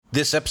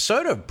This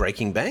episode of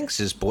Breaking Banks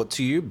is brought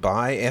to you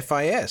by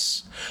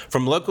FIS.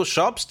 From local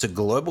shops to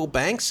global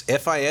banks,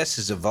 FIS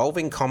is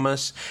evolving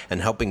commerce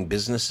and helping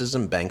businesses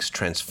and banks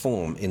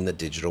transform in the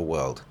digital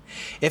world.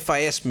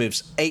 FIS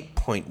moves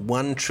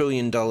 $8.1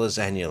 trillion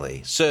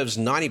annually, serves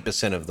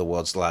 90% of the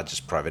world's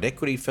largest private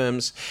equity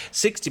firms,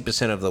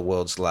 60% of the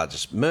world's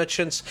largest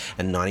merchants,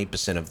 and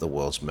 90% of the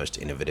world's most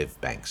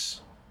innovative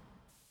banks.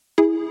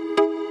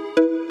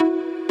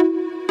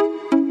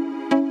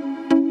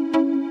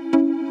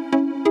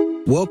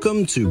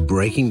 Welcome to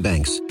Breaking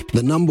Banks,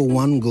 the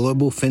 #1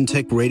 global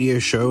fintech radio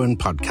show and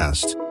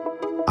podcast.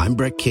 I'm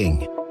Brett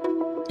King.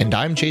 And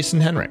I'm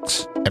Jason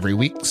Henricks. Every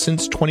week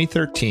since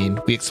 2013,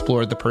 we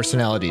explore the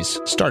personalities,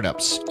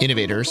 startups,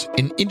 innovators,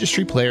 and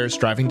industry players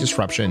driving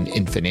disruption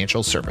in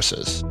financial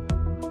services.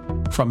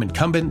 From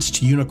incumbents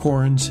to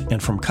unicorns,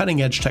 and from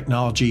cutting-edge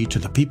technology to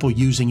the people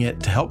using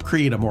it to help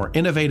create a more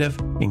innovative,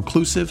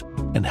 inclusive,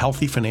 and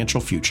healthy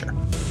financial future.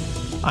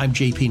 I'm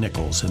JP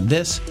Nichols, and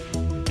this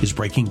is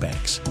Breaking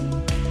Banks.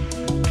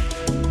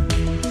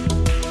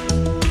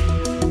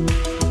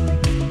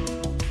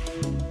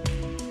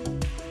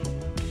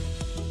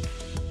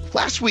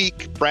 Last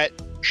week, Brett,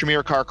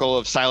 Shamir Karkal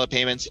of Sila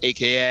Payments,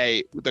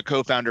 aka the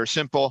co-founder of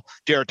Simple,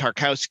 Jared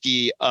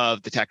Tarkowski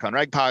of the Tech on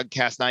Reg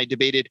podcast, and I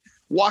debated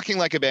walking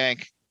like a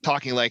bank,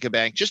 talking like a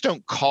bank. Just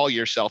don't call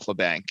yourself a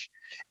bank.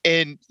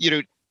 And,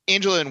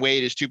 Angela and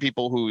Wade is two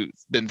people who've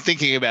been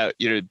thinking about,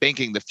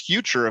 banking, the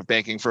future of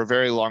banking for a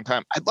very long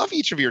time. I'd love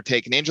each of your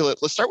take. And Angela,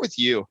 let's start with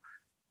you.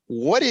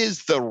 What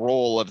is the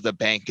role of the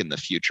bank in the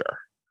future?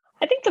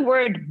 I think the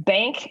word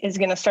bank is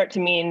going to start to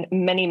mean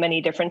many,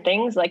 many different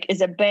things. Like,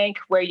 is a bank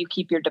where you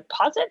keep your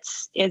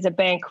deposits? Is a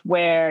bank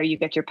where you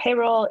get your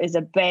payroll? Is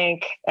a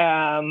bank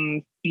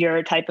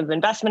your type of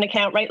investment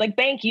account, right? Like,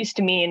 bank used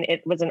to mean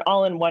it was an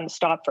all-in-one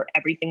stop for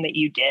everything that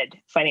you did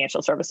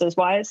financial services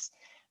wise.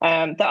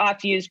 The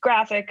oft-used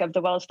graphic of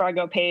the Wells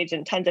Fargo page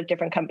and tons of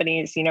different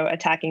companies,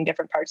 attacking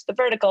different parts of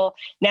the vertical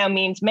now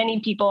means many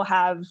people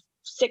have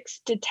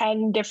 6 to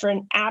 10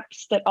 different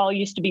apps that all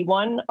used to be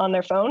one on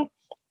their phone.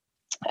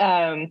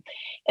 And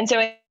so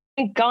I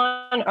think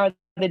gone are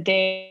the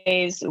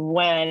days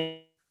when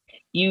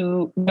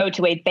you go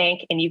to a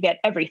bank and you get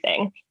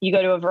everything. You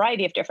go to a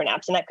variety of different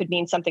apps, and that could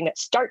mean something that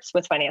starts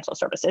with financial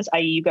services,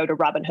 i.e. you go to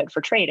Robinhood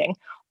for trading,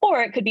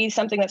 or it could be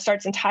something that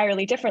starts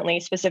entirely differently.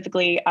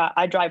 Specifically,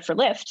 I drive for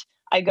Lyft.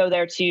 I go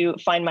there to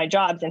find my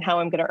jobs and how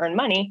I'm going to earn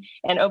money.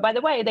 And oh, by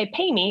the way, they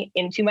pay me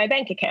into my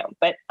bank account,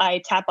 but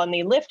I tap on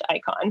the Lyft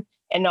icon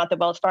and not the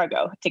Wells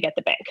Fargo to get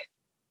the bank.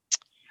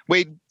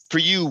 Wade, for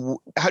you,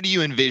 how do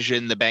you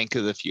envision the bank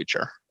of the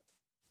future?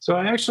 So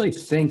I actually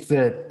think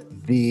that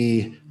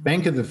the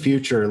bank of the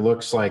future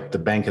looks like the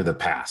bank of the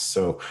past.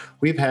 So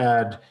we've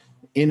had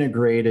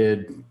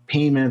integrated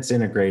payments,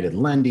 integrated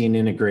lending,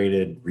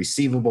 integrated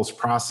receivables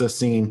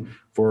processing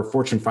for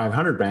Fortune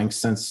 500 banks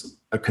since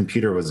a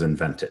computer was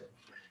invented.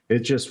 It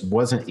just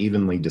wasn't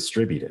evenly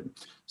distributed.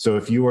 So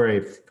if you were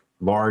a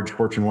large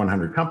Fortune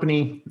 100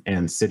 company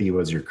and Citi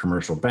was your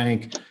commercial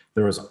bank,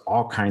 there was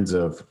all kinds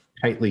of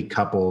tightly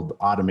coupled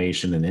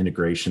automation and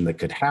integration that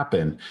could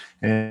happen,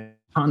 and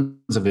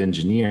tons of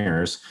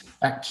engineers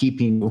at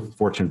keeping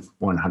Fortune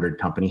 100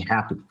 company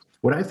happy.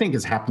 What I think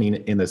is happening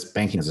in this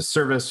banking as a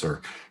service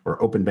or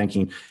open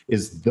banking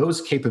is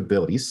those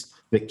capabilities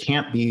that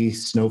can't be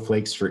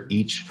snowflakes for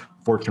each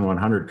Fortune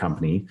 100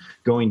 company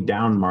going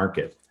down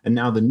market. And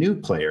now the new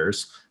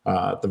players,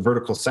 the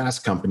vertical SaaS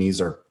companies,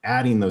 are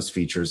adding those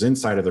features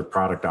inside of their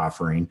product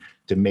offering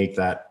to make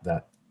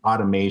that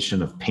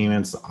automation of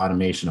payments,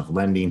 automation of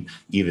lending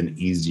even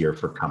easier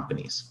for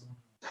companies.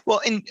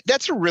 Well, and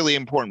that's a really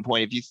important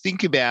point. If you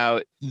think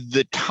about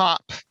the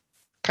top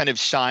kind of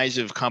size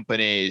of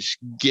companies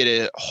get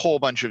a whole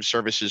bunch of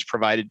services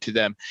provided to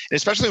them, and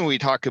especially when we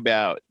talk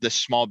about the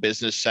small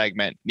business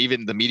segment,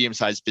 even the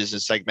medium-sized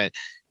business segment,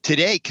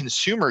 today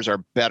consumers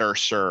are better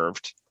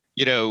served,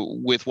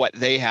 with what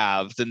they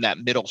have than that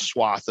middle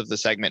swath of the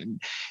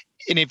segment.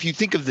 And if you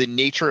think of the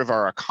nature of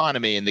our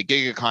economy and the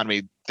gig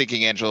economy,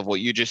 thinking, Angela, of what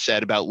you just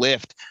said about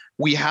Lyft,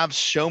 we have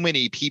so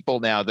many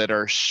people now that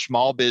are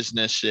small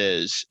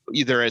businesses,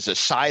 either as a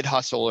side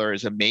hustle or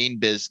as a main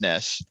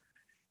business,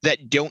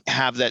 that don't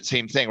have that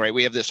same thing, right?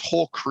 We have this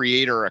whole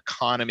creator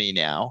economy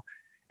now.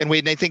 And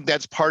Wade, I think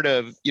that's part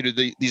of,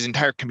 these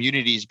entire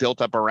communities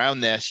built up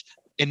around this,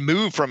 and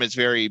Move from its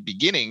very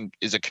beginning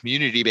is a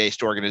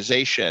community-based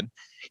organization.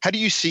 How do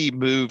you see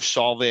Move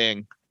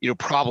solving,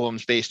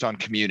 problems based on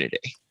community?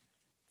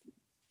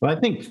 Well, I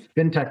think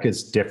fintech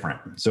is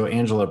different. So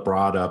Angela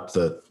brought up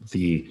the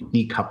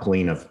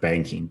decoupling of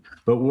banking.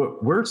 But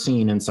what we're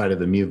seeing inside of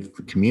the Move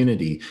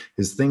community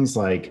is things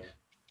like,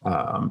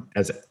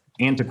 as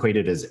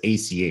antiquated as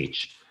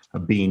ACH,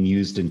 being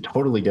used in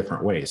totally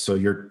different ways. So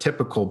your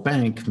typical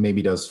bank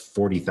maybe does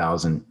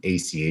 40,000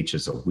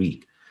 ACHs a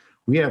week.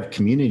 We have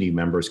community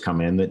members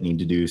come in that need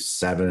to do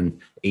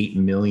 7-8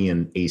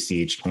 million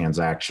ACH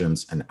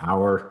transactions an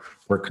hour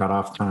for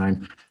cutoff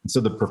time. And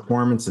so the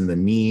performance and the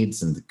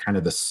needs and kind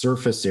of the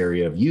surface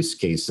area of use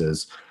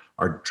cases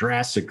are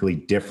drastically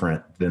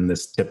different than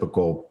this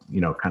typical,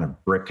 kind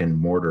of brick and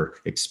mortar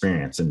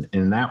experience. And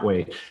in that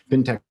way,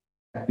 fintech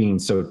being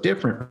so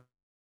different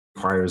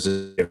requires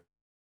a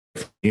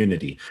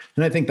community.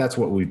 And I think that's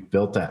what we've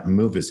built at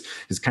Move is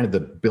kind of the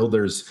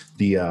builders,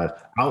 the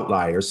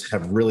outliers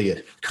have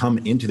really come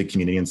into the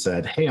community and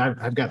said, hey,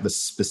 I've got this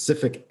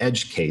specific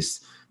edge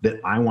case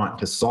that I want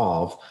to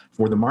solve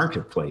for the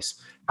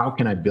marketplace. How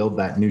can I build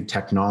that new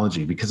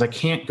technology? Because I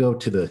can't go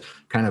to the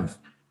kind of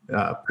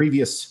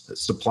previous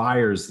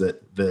suppliers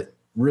that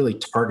really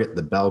target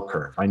the bell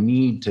curve. I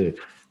need to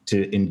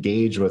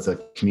engage with a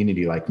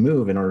community like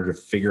Move in order to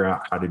figure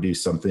out how to do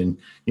something,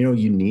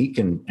 unique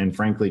and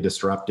frankly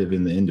disruptive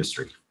in the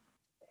industry.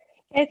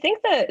 I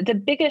think the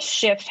biggest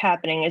shift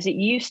happening is it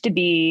used to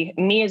be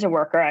me as a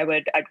worker.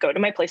 I'd go to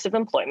my place of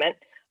employment.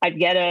 I'd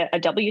get a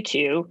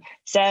W-2,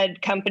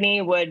 said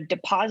company would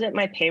deposit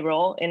my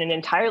payroll in an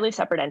entirely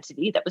separate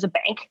entity that was a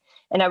bank,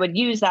 and I would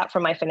use that for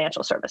my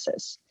financial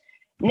services.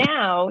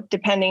 Now,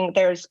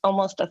 there's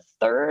almost a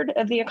third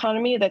of the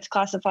economy that's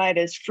classified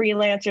as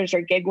freelancers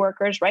or gig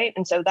workers, right?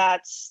 And so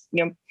that's,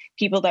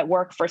 people that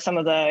work for some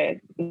of the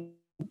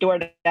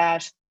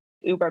DoorDash,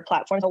 Uber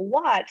platforms, a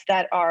lot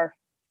that are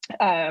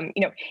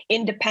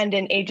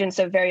independent agents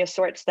of various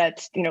sorts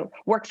that,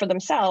 work for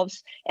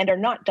themselves and are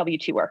not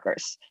W-2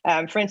 workers.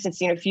 For instance,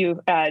 if you,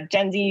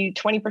 Gen Z,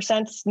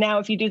 20% now,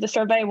 if you do the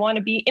survey, want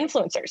to be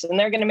influencers, and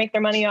they're going to make their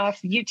money off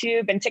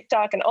YouTube and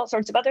TikTok and all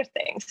sorts of other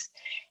things.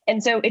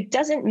 And so it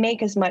doesn't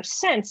make as much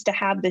sense to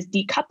have this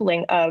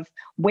decoupling of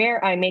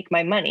where I make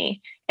my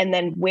money and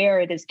then where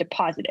it is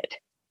deposited.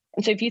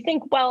 And so if you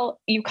think,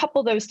 well, you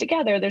couple those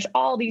together, there's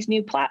all these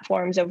new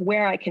platforms of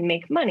where I can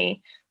make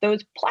money.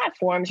 Those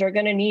platforms are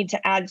going to need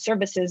to add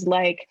services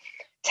like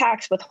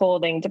tax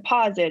withholding,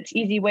 deposits,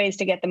 easy ways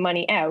to get the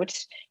money out.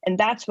 And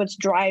that's what's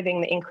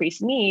driving the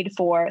increased need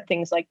for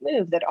things like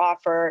Move that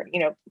offer,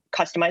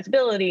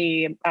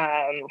 customizability,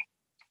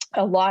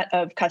 a lot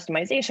of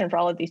customization for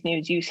all of these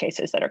new use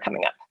cases that are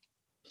coming up.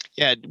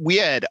 Yeah, we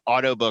had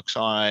Autobooks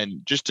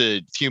on just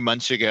a few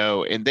months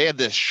ago, and they had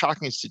this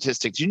shocking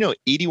statistics.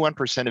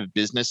 81% of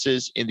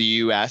businesses in the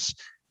US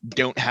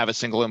don't have a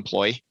single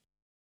employee.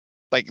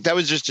 Like, that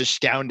was just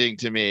astounding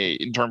to me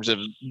in terms of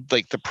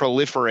like the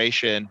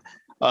proliferation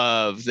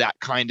of that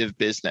kind of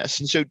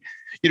business. And so,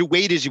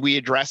 Wade, as we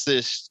address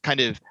this kind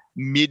of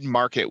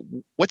mid-market,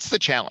 what's the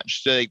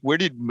challenge? So, where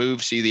did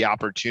Move see the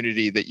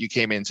opportunity that you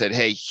came in and said,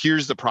 hey,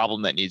 here's the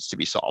problem that needs to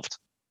be solved?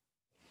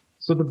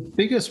 So the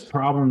biggest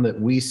problem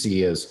that we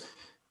see is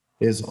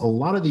a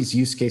lot of these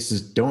use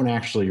cases don't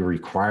actually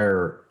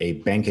require a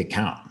bank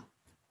account,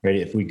 right?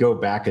 If we go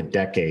back a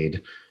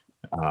decade,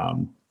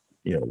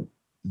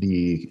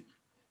 the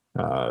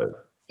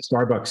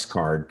Starbucks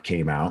card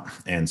came out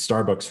and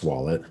Starbucks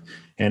wallet,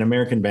 and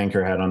American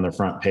Banker had on their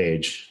front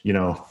page,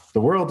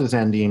 the world is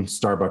ending,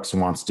 Starbucks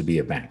wants to be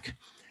a bank.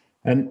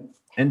 And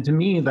to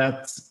me,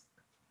 that's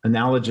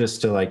analogous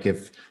to like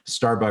if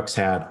Starbucks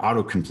had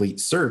autocomplete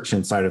search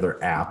inside of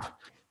their app,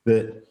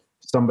 that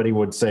somebody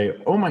would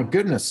say, oh my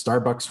goodness,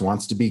 Starbucks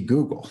wants to be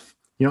Google.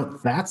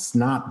 That's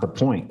not the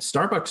point.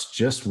 Starbucks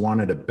just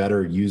wanted a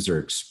better user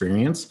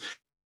experience,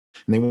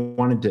 and they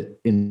wanted to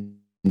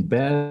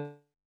embed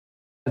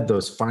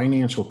those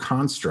financial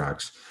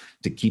constructs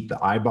to keep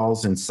the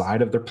eyeballs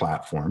inside of their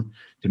platform,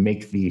 to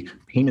make the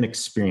payment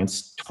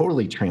experience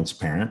totally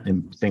transparent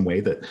in the same way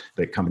that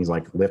companies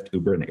like Lyft,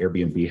 Uber, and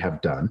Airbnb have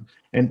done.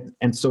 And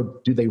so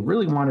do they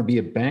really want to be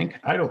a bank?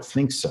 I don't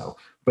think so.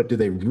 But do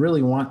they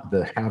really want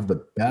to have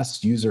the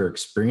best user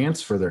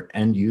experience for their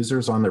end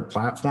users on their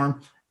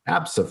platform?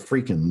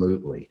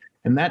 Abso-freaking-lutely.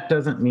 And that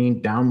doesn't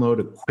mean download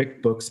a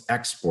QuickBooks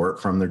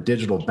export from their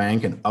digital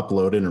bank and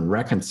upload it and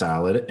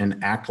reconcile it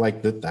and act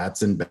like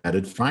that's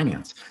embedded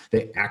finance.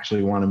 They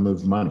actually want to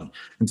move money.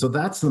 And so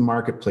that's the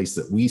marketplace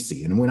that we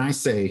see. And when I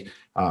say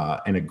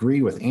and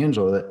agree with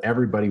Angela that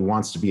everybody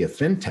wants to be a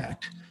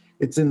fintech,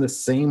 it's in the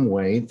same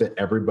way that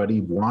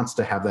everybody wants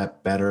to have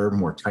that better,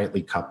 more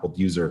tightly coupled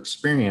user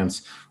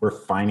experience where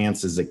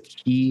finance is a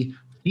key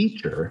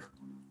feature,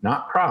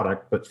 not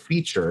product, but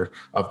feature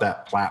of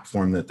that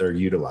platform that they're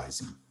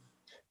utilizing.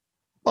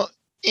 Well,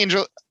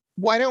 Angela,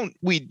 why don't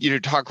we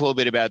talk a little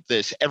bit about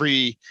this?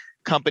 Every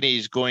company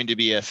is going to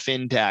be a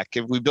fintech.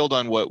 If we build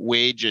on what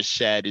Wade just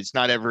said, it's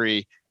not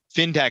every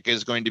fintech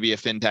is going to be a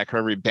fintech, or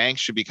every bank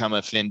should become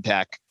a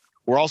fintech.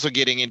 We're also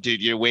getting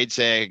into, Wade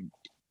saying,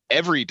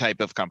 every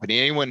type of company,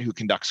 anyone who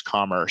conducts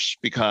commerce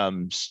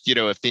becomes, a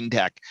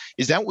fintech.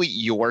 Is that what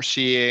you're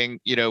seeing,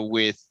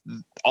 with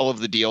all of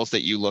the deals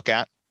that you look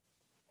at?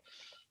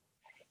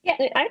 Yeah,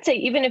 I'd say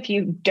even if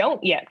you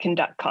don't yet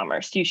conduct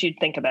commerce, you should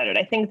think about it.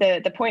 I think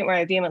the point where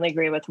I vehemently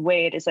agree with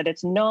Wade is that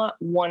it's not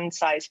one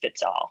size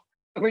fits all.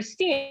 What we're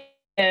seeing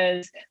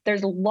is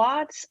there's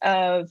lots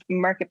of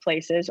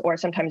marketplaces or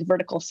sometimes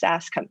vertical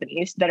SaaS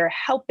companies that are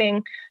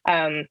helping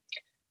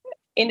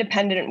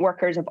independent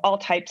workers of all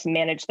types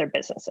manage their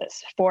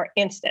businesses. For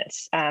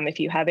instance, if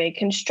you have a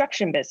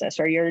construction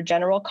business or you're a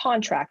general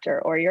contractor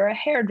or you're a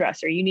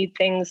hairdresser, you need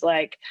things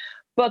like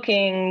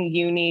booking,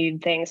 you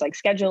need things like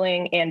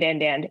scheduling and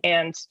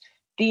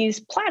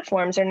these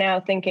platforms are now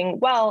thinking,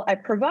 well, I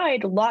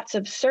provide lots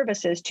of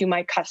services to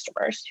my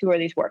customers, who are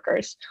these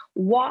workers.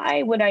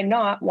 Why would I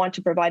not want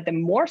to provide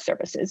them more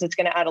services? It's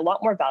going to add a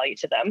lot more value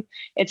to them.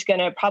 It's going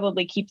to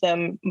probably keep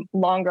them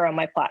longer on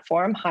my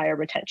platform, higher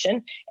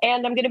retention,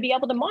 and I'm going to be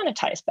able to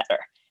monetize better.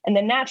 And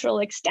the natural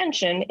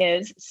extension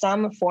is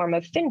some form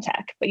of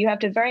fintech, but you have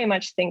to very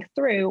much think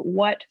through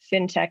what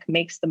fintech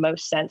makes the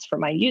most sense for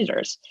my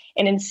users.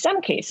 And in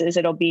some cases,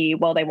 it'll be,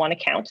 well, they want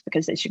accounts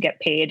because they should get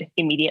paid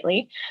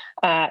immediately.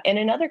 And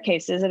in other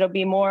cases, it'll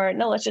be more,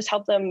 no, let's just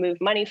help them move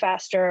money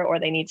faster, or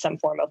they need some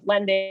form of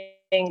lending.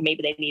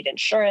 Maybe they need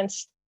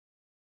insurance.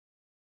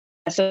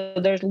 So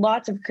there's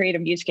lots of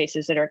creative use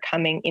cases that are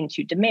coming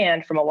into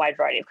demand from a wide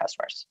variety of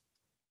customers.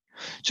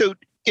 So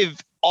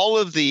if all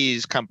of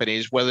these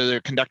companies, whether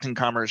they're conducting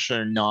commerce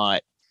or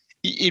not,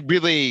 it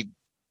really,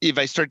 if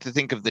I start to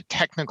think of the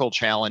technical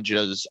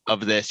challenges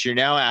of this, you're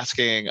now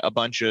asking a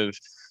bunch of,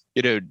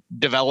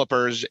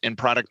 developers and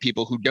product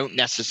people who don't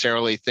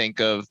necessarily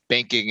think of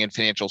banking and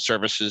financial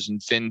services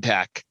and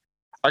fintech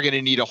are going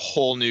to need a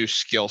whole new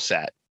skill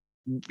set.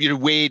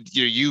 Wade,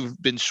 you've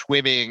been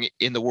swimming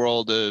in the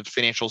world of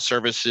financial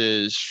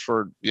services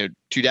for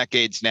 2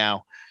 decades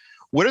now.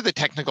 What are the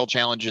technical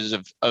challenges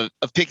of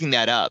picking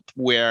that up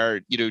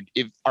where,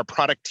 if our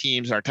product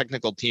teams and our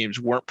technical teams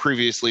weren't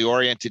previously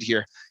oriented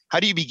here, how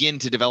do you begin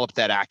to develop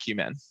that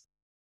acumen?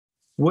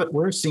 What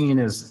we're seeing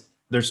is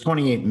there's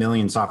 28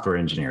 million software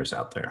engineers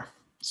out there.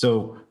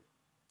 So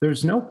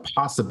there's no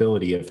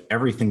possibility if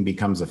everything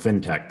becomes a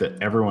fintech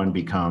that everyone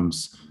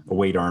becomes a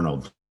Wade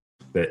Arnold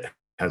that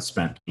has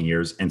spent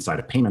years inside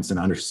of payments and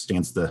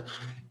understands the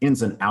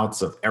ins and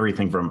outs of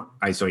everything from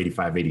ISO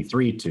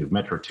 8583 to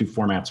Metro 2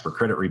 formats for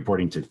credit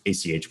reporting to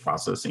ACH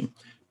processing.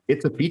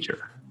 It's a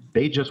feature.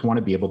 They just want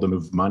to be able to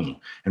move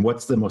money. And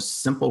what's the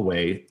most simple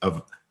way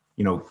of,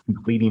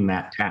 completing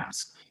that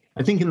task?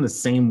 I think in the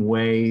same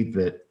way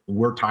that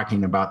we're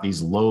talking about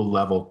these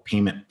low-level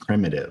payment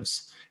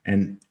primitives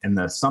and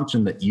the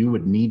assumption that you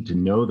would need to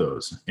know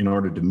those in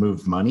order to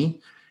move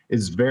money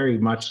is very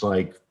much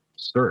like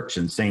search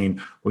and saying,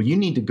 well, you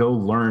need to go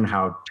learn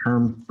how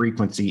term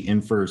frequency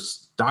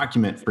infers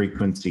document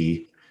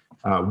frequency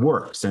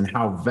works and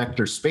how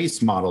vector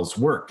space models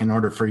work in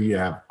order for you to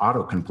have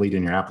autocomplete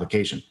in your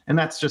application. And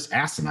that's just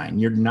asinine.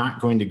 You're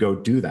not going to go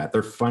do that.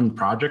 They're fun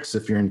projects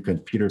if you're in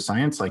computer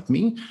science like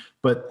me,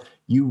 but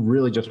you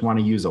really just want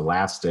to use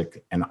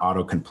Elastic, and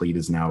autocomplete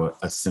is now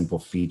a simple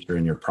feature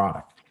in your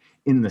product.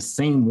 In the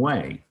same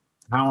way,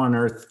 how on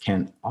earth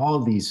can all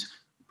of these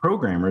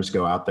programmers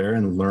go out there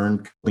and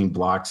learn building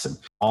blocks and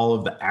all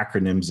of the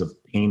acronyms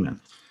of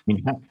payment? I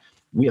mean,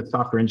 we as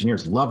software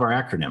engineers love our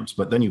acronyms,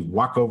 but then you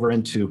walk over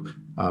into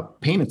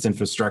payments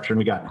infrastructure and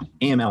we got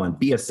AML and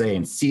BSA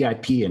and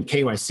CIP and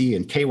KYC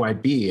and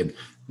KYB, and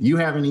you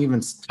haven't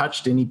even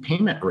touched any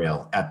payment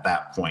rail at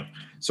that point.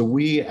 So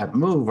we at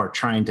Move are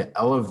trying to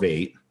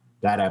elevate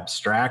that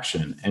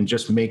abstraction and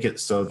just make it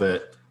so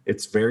that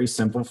it's very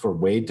simple for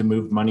Wade to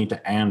move money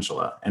to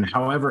Angela. And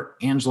however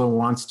Angela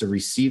wants to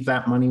receive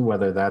that money,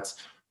 whether that's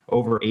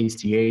over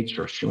ACH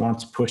or she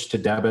wants push to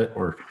debit,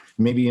 or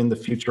maybe in the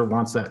future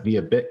wants that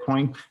via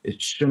Bitcoin, it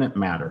shouldn't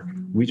matter.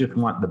 We just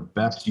want the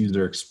best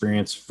user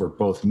experience for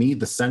both me,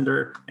 the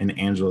sender, and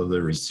Angela,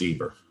 the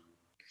receiver.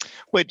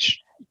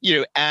 Which,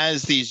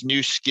 as these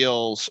new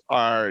skills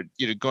are,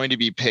 going to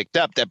be picked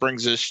up, that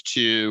brings us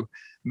to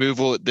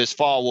Move. This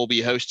fall, we'll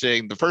be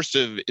hosting the first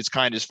of its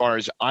kind, as far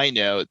as I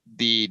know,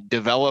 the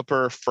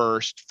developer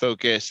first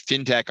focused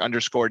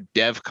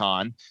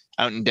fintech_DevCon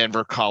out in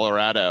Denver,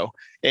 Colorado.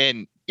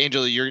 And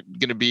Angela, you're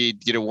going to be,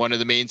 one of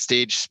the main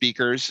stage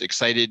speakers.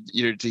 Excited,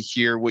 to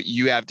hear what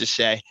you have to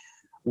say.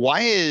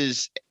 Why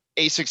is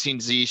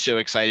A16Z so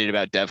excited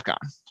about DevCon?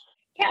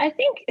 Yeah, I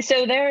think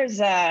so. There's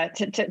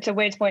to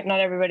Wade's point, not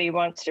everybody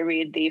wants to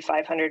read the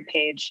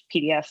 500-page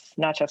PDF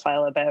Nacho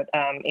file about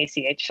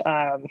ACH.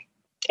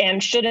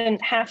 And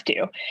shouldn't have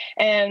to.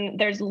 And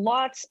there's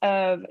lots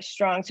of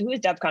strong, so who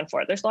is DevCon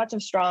for? There's lots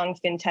of strong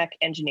fintech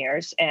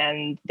engineers,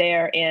 and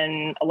they're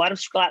in a lot of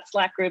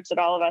Slack groups that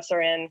all of us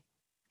are in,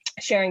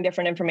 sharing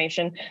different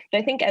information.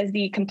 But I think as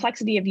the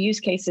complexity of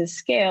use cases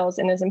scales,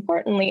 and as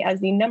importantly,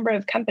 as the number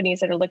of companies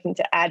that are looking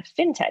to add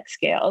fintech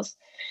scales,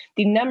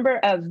 the number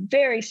of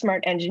very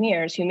smart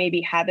engineers who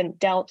maybe haven't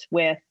dealt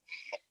with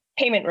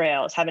payment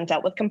rails, haven't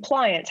dealt with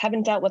compliance,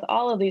 haven't dealt with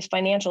all of these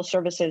financial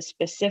services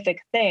specific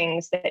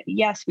things that,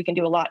 yes, we can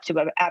do a lot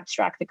to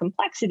abstract the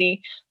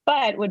complexity,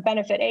 but would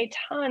benefit a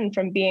ton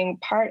from being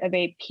part of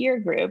a peer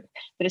group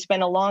that has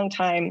spent a long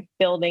time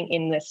building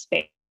in this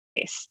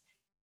space.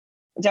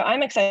 So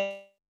I'm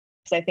excited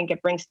because I think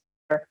it brings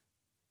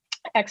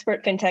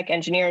expert fintech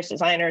engineers,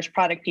 designers,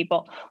 product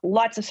people,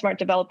 lots of smart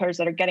developers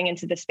that are getting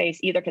into the space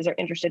either because they're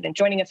interested in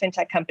joining a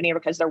fintech company or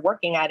because they're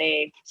working at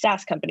a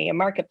SaaS company, a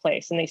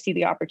marketplace, and they see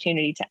the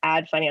opportunity to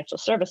add financial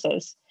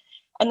services.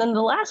 And then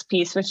the last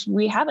piece, which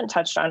we haven't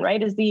touched on,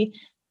 right, is the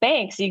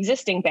banks, the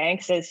existing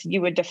banks, as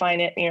you would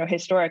define it,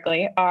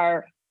 historically,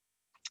 are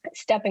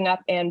stepping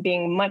up and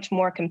being much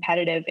more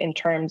competitive in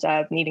terms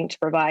of needing to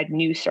provide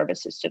new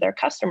services to their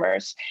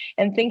customers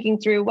and thinking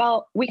through,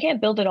 well, we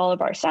can't build it all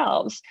of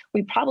ourselves.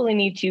 We probably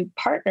need to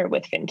partner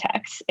with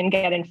fintechs and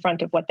get in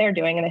front of what they're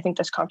doing. And I think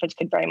this conference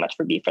could very much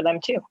be for them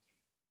too.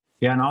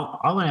 Yeah, and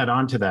I'll add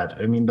on to that.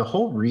 I mean, the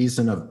whole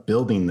reason of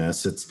building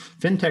this, it's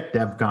FinTech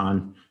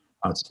DevCon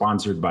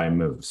sponsored by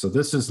Move. So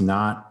this is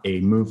not a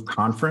Move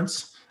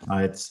conference.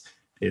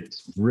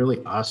 It's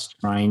really us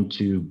trying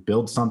to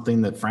build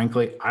something that,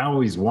 frankly, I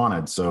always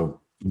wanted.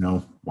 So,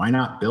 why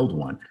not build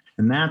one?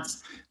 And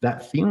that's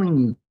that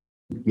feeling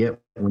you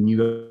get when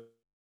you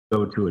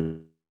go to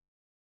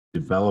a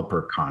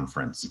developer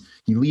conference.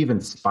 You leave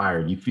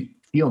inspired. You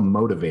feel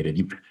motivated.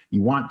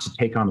 You want to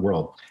take on the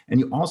world. And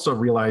you also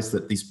realize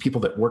that these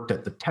people that worked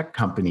at the tech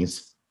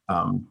companies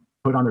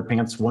put on their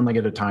pants one leg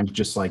at a time,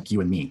 just like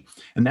you and me.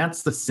 And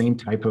that's the same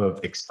type of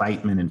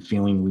excitement and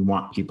feeling we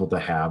want people to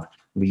have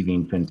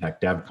leaving FinTech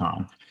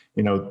DevCon.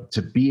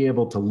 To be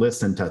able to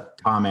listen to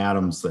Tom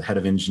Adams, the head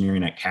of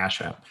engineering at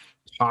Cash App,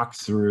 talk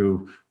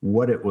through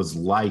what it was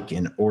like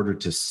in order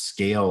to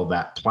scale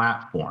that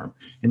platform.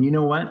 And you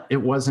know what? It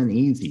wasn't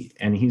easy.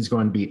 And he's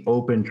going to be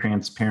open,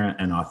 transparent,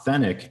 and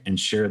authentic and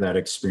share that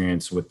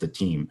experience with the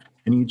team.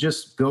 And you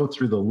just go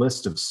through the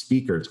list of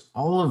speakers.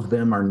 All of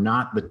them are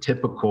not the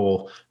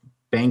typical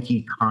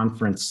Banky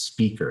conference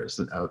speakers.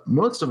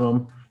 Most of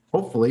them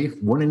hopefully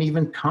wouldn't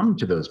even come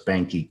to those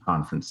Banky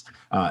conference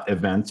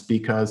events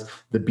because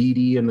the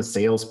BD and the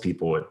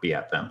salespeople would be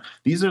at them.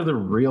 These are the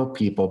real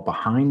people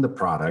behind the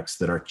products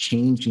that are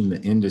changing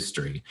the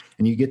industry.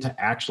 And you get to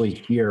actually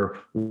hear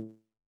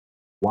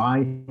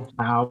why,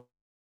 how,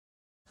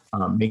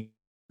 make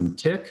them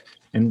tick,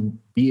 and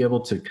be able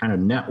to kind of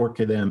network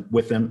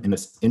with them in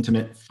this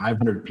intimate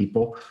 500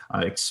 people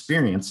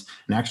experience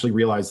and actually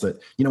realize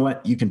that,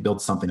 you can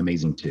build something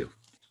amazing too.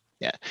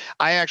 Yeah,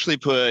 I actually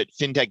put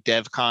FinTech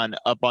DevCon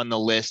up on the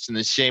list in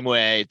the same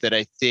way that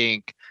I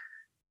think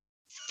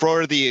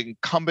for the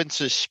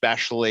incumbents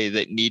especially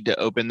that need to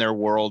open their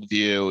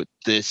worldview,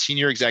 the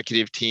senior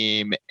executive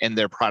team and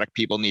their product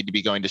people need to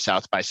be going to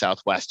South by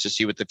Southwest to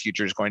see what the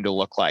future is going to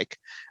look like.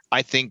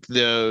 I think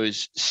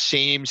those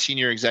same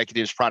senior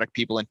executives, product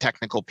people, and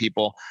technical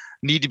people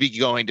need to be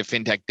going to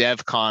FinTech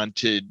DevCon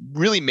to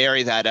really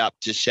marry that up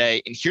to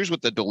say, and here's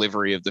what the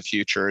delivery of the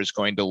future is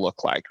going to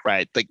look like,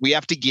 right? Like we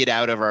have to get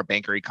out of our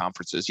bankery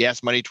conferences.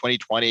 Yes, Money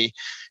 2020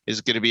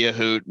 is going to be a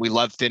hoot. We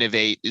love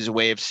Finovate is a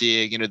way of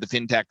seeing, the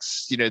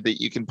fintechs,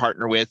 that you can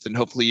partner with, and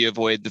hopefully you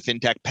avoid the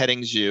fintech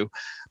petting zoo.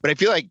 But I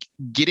feel like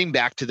getting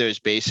back to those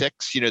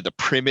basics, the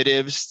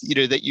primitives,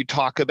 that you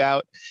talk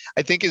about,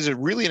 I think is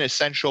really an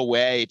essential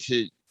way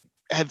to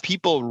have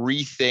people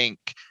rethink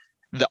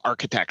the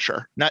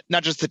architecture,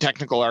 not just the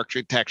technical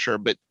architecture,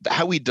 but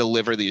how we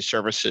deliver these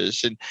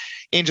services. And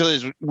Angela,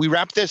 as we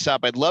wrap this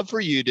up, I'd love for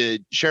you to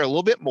share a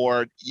little bit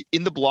more.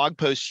 In the blog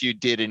post you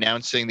did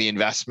announcing the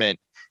investment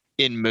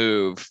in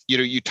Move,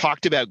 you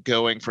talked about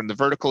going from the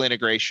vertical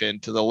integration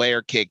to the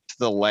layer cake to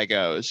the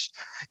Legos.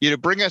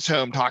 Bring us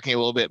home talking a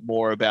little bit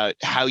more about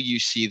how you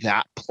see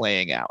that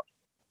playing out.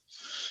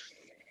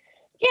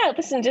 Yeah,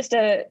 listen, just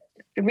a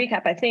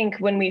recap. I think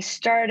when we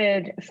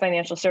started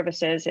financial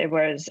services, it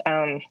was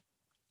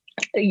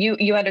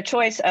you had a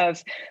choice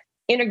of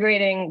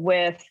integrating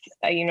with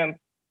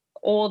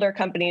older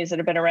companies that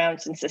have been around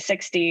since the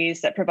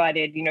 60s that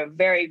provided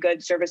very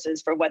good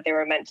services for what they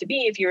were meant to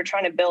be. If you were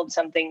trying to build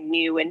something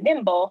new and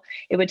nimble,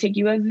 it would take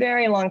you a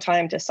very long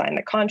time to sign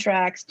the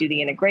contracts, do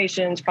the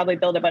integrations, probably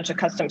build a bunch of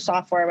custom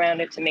software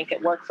around it to make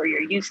it work for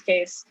your use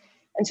case.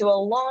 And so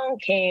along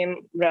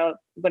came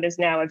what is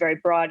now a very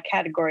broad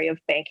category of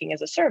banking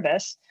as a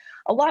service,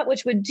 a lot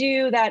which would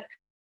do that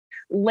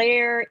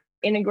layer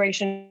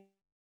integration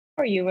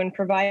for you and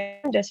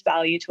provide this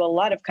value to a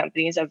lot of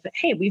companies of,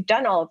 hey, we've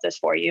done all of this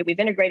for you. We've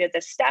integrated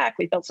this stack.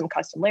 We've built some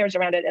custom layers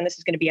around it. And this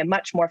is going to be a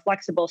much more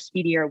flexible,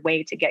 speedier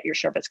way to get your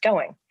service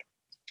going.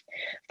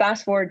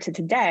 Fast forward to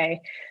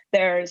today,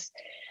 there's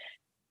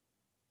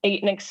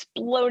an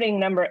exploding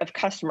number of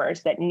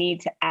customers that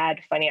need to add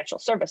financial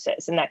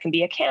services. And that can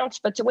be accounts,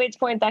 but to Wade's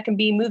point, that can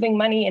be moving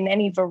money in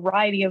any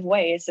variety of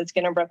ways that's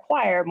going to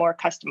require more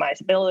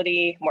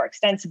customizability, more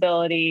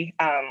extensibility,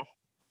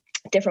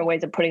 different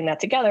ways of putting that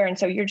together. And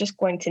so you're just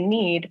going to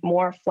need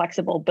more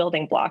flexible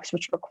building blocks,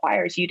 which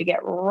requires you to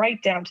get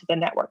right down to the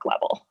network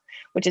level,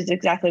 which is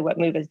exactly what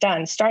Move has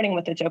done, starting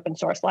with its open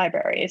source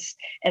libraries.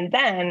 And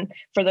then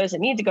for those that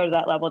need to go to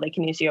that level, they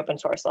can use the open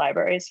source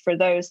libraries. For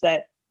those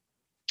that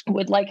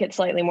would like it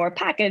slightly more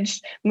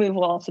packaged, Move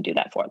will also do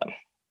that for them.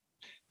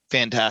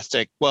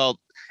 Fantastic. Well,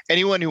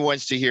 anyone who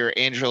wants to hear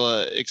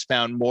Angela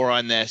expound more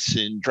on this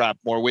and drop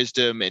more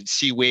wisdom and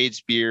see Wade's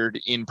beard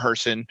in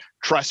person,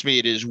 trust me,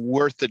 it is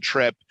worth the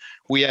trip.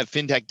 We have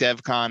FinTech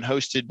DevCon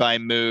hosted by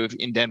Move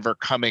in Denver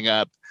coming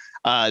up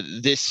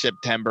this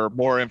September.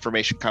 More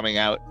information coming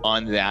out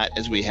on that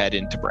as we head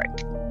into break.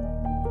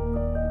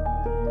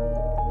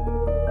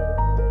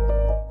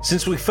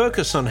 Since we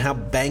focus on how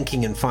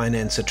banking and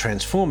finance are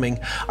transforming,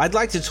 I'd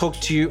like to talk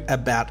to you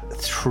about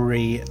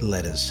 3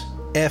 letters.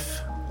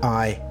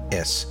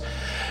 FIS.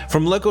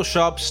 From local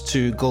shops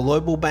to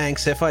global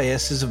banks,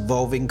 FIS is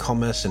evolving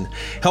commerce and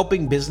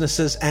helping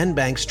businesses and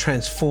banks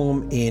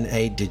transform in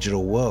a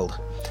digital world.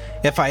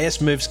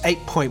 FIS moves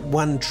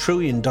 $8.1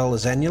 trillion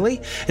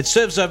annually. It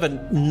serves over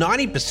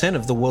 90%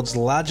 of the world's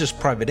largest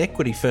private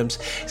equity firms,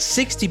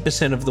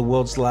 60% of the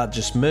world's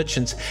largest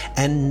merchants,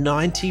 and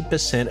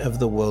 90% of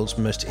the world's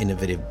most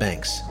innovative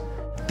banks.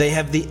 They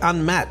have the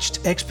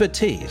unmatched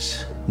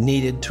expertise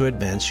needed to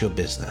advance your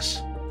business.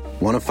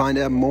 Want to find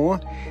out more?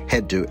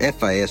 Head to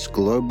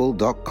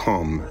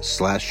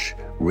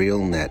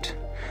fisglobal.com/realnet.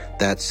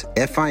 That's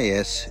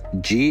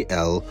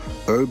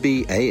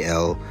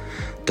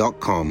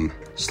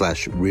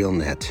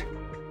fisglobal.com/realnet.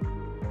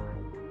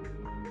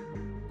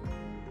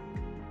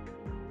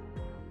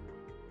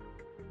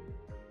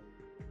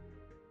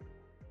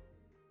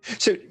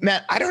 So,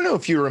 Matt, I don't know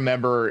if you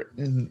remember,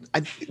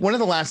 one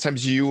of the last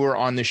times you were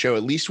on the show,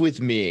 at least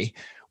with me,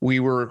 we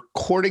were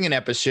recording an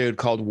episode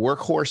called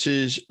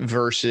Workhorses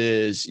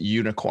versus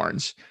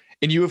Unicorns.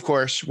 And you, of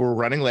course, were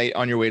running late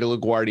on your way to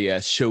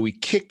LaGuardia. So we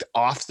kicked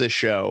off the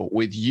show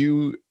with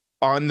you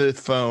on the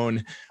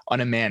phone on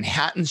a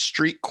Manhattan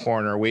street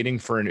corner waiting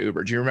for an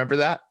Uber. Do you remember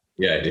that?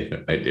 Yeah, I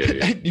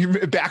did.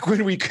 Yeah. Back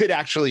when we could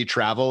actually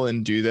travel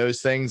and do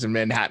those things, and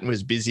Manhattan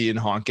was busy and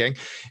honking,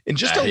 and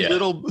just a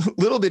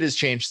little bit has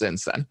changed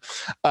since then.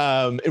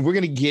 And we're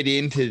going to get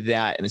into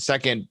that in a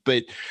second,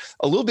 but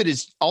a little bit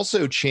has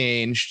also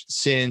changed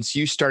since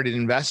you started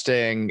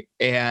investing.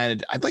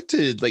 And I'd like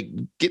to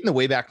get in the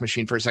Wayback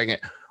Machine for a second.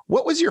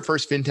 What was your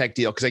first fintech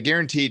deal? Because I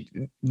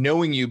guaranteed,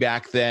 knowing you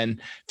back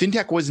then,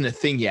 fintech wasn't a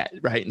thing yet,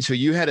 right? And so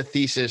you had a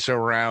thesis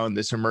around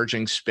this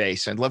emerging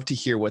space. I'd love to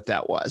hear what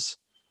that was.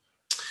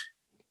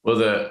 Well,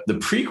 the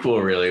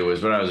prequel really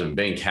was when I was in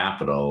Bain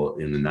Capital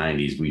in the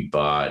 90s. We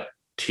bought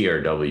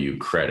TRW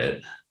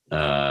Credit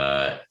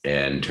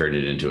and turned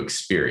it into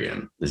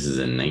Experian. This is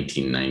in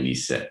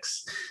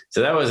 1996.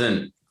 So that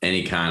wasn't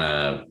any kind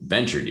of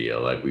venture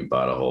deal. Like, we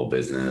bought a whole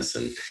business,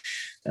 and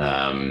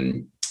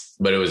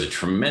but it was a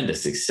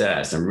tremendous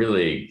success. And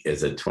really,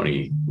 as a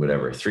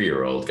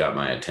 3-year-old, got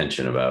my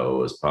attention about what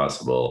was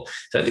possible.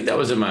 So I think that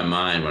was in my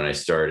mind when I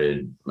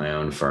started my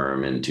own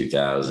firm in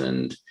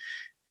 2000.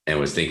 And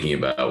was thinking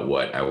about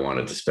what I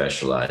wanted to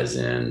specialize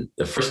in.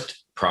 The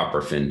first proper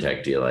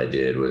fintech deal I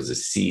did was a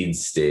seed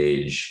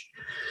stage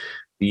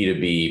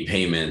B2B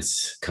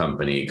payments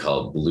company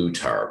called Blue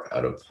Tarp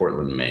out of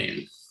Portland,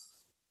 Maine.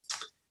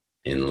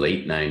 In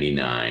late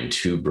 99,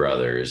 two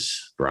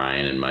brothers,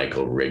 Brian and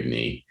Michael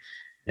Rigney,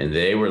 and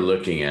they were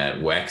looking at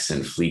WEX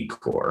and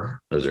FleetCor.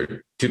 Those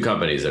are two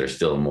companies that are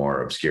still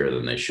more obscure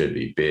than they should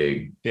be,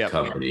 big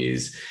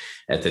companies.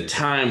 At the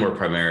time, were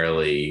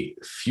primarily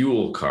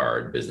fuel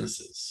card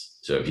businesses.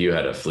 So if you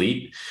had a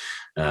fleet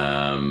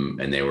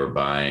and they were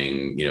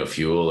buying,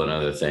 fuel and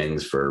other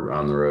things for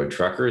on the road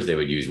truckers, they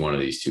would use one of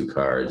these two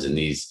cards. And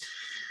these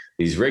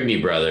Rigney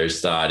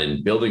brothers thought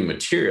in building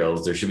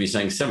materials, there should be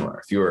something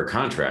similar. If you were a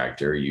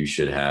contractor, you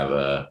should have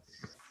a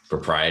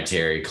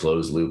proprietary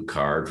closed loop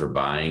card for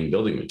buying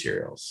building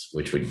materials,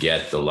 which would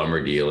get the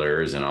lumber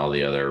dealers and all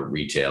the other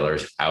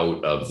retailers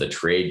out of the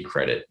trade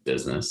credit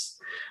business.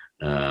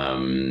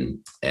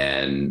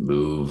 And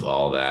move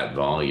all that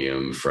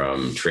volume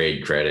from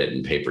trade credit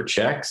and paper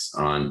checks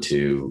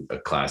onto a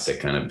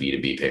classic kind of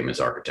B2B payments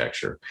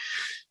architecture.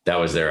 That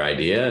was their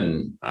idea.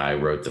 And I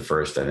wrote the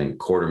first, I think,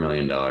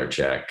 $250,000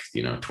 check,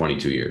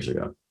 22 years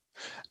ago.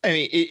 I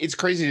mean, it's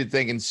crazy to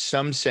think in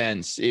some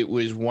sense, it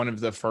was one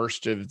of the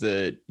first of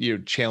the,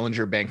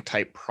 challenger bank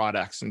type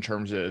products in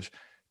terms of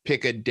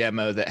pick a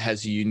demo that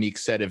has a unique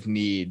set of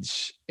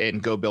needs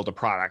and go build a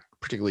product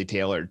particularly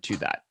tailored to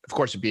that. Of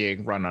course,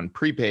 being run on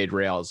prepaid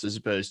rails as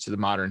opposed to the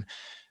modern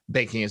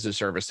banking as a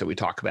service that we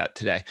talk about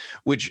today,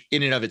 which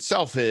in and of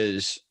itself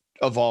has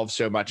evolved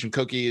so much. And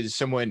Koki is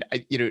someone,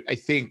 I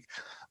think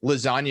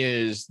Lasagna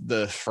is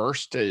the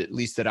first, at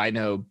least that I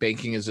know,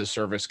 banking as a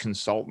service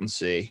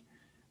consultancy.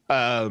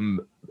 And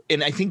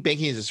I think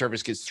banking as a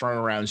service gets thrown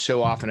around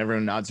so often,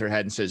 everyone nods their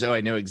head and says, oh, I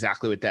know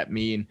exactly what that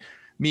means,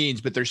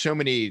 but there's so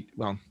many,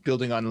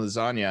 building on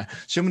Lasagna,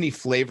 so many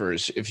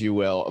flavors, if you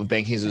will, of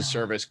banking as a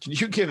service. Can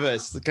you give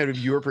us the kind of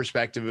your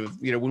perspective of,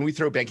 when we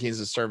throw banking as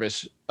a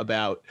service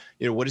about,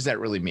 what does that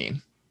really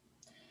mean?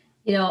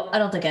 I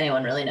don't think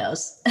anyone really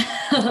knows,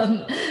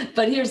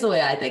 but here's the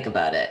way I think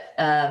about it.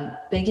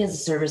 Banking as a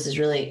service is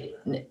really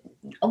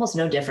almost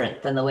no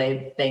different than the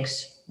way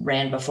banks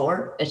ran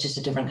before. It's just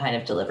a different kind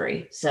of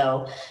delivery.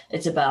 So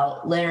it's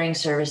about layering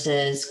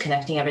services,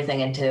 connecting everything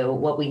into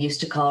what we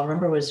used to call,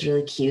 remember it was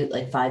really cute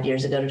like 5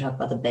 years ago to talk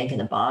about the bank in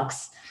the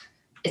box.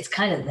 It's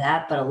kind of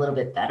that, but a little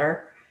bit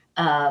better.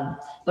 But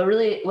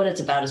really what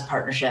it's about is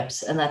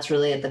partnerships. And that's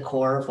really at the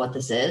core of what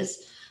this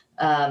is.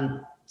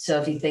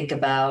 So if you think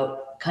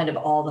about kind of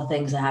all the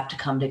things that have to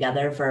come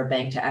together for a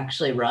bank to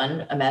actually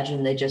run,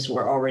 imagine they just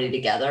were already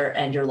together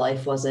and your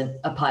life wasn't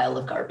a pile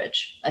of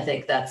garbage. I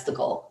think that's the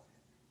goal.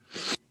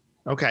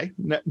 Okay.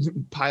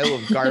 Pile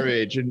of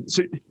garbage. And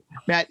so,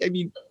 Matt, I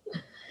mean,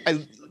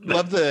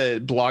 love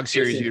the blog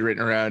series you've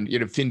written around,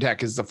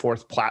 fintech is the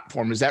fourth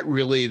platform. Is that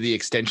really the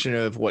extension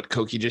of what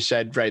Koki just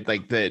said, right?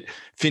 Like that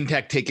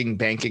fintech taking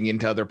banking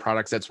into other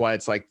products. That's why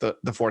it's like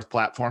the fourth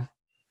platform.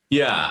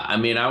 Yeah. I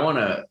mean,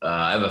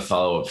 I have a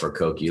follow-up for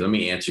Koki. Let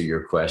me answer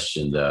your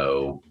question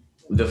though.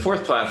 The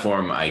fourth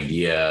platform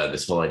idea,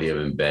 this whole idea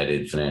of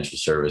embedded financial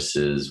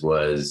services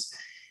was,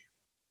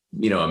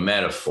 a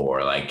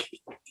metaphor. Like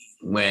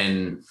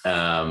when,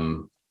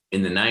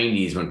 in the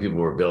 90s, when people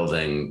were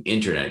building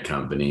internet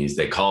companies,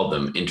 they called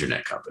them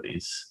internet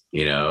companies,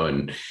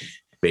 and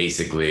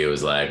basically it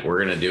was like,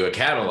 we're going to do a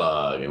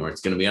catalog and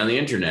it's going to be on the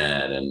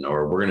internet,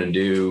 or we're going to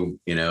do,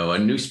 a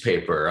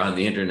newspaper on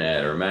the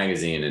internet or a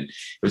magazine. And it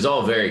was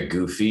all very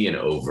goofy and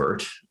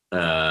overt.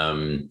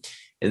 And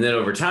then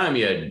over time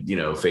you had,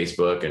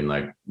 Facebook and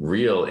like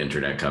real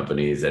internet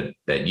companies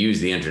that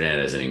use the internet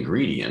as an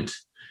ingredient,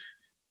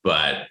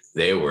 but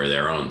they were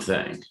their own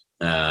thing.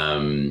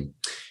 And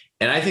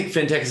I think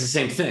fintech is the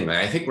same thing. Like,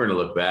 I think we're going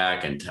to look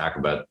back and talk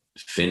about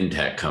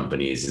fintech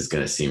companies is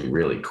going to seem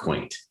really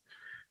quaint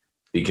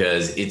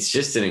because it's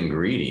just an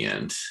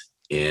ingredient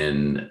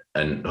in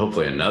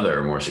hopefully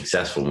another more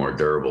successful, more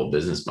durable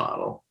business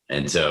model.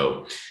 And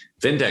so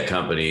fintech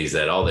companies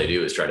that all they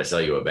do is try to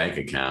sell you a bank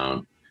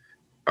account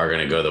are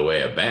going to go the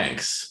way of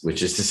banks,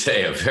 which is to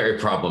say a very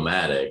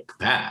problematic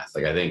path.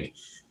 Like, I think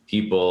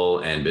people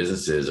and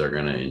businesses are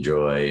going to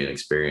enjoy and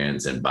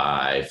experience and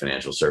buy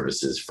financial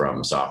services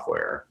from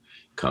software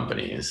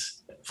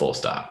companies, full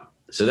stop.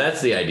 So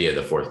that's the idea of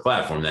the fourth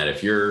platform, that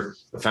if you're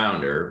a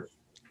founder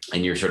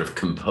and you're sort of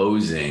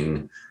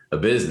composing a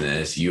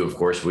business, you of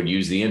course would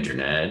use the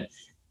internet.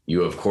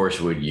 You of course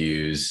would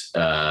use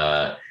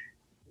the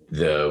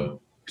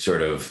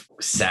sort of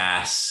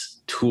SaaS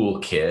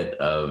toolkit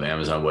of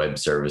Amazon Web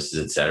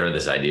Services, et cetera,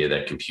 this idea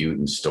that compute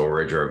and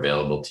storage are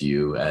available to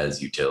you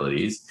as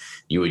utilities.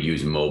 You would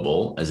use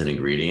mobile as an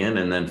ingredient.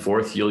 And then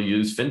fourth, you'll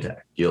use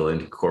fintech. You'll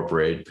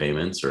incorporate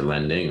payments or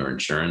lending or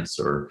insurance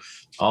or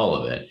all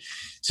of it.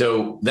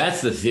 So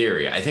that's the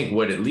theory. I think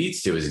what it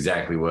leads to is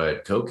exactly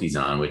what Koki's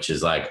on, which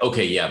is like,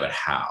 okay, yeah, but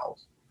how?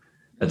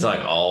 That's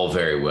like all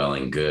very well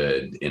and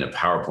good in a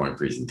PowerPoint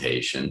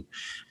presentation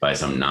by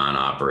some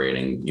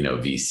non-operating,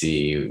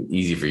 VC.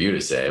 Easy for you to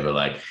say, but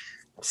like,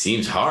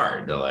 seems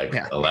hard to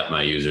let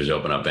my users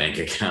open up bank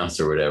accounts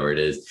or whatever it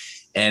is.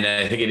 And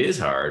I think it is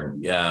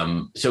hard.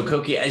 So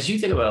Koki, as you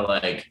think about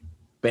like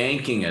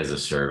banking as a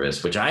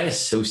service, which I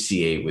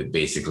associate with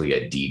basically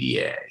a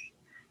DDA,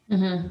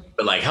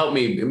 but like help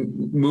me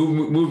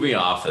move me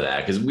off of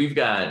that. Cause we've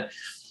got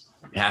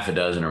half a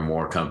dozen or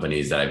more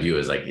companies that I view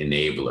as like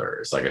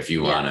enablers. Like if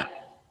you want to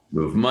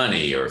move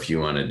money, or if you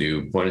want to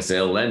do point of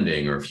sale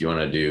lending, or if you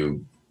want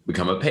to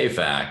become a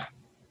PayFac,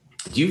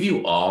 do you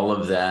view all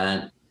of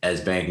that as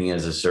banking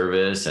as a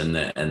service, and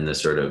the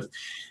sort of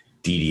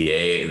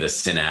DDA, the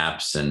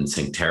Synapse and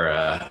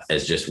Synctera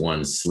as just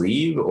one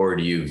sleeve, or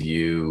do you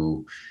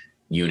view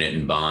Unit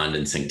and Bond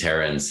and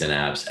Synctera and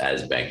Synapse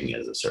as banking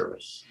as a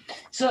service?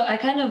 So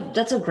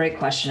that's a great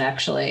question,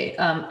 actually.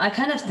 I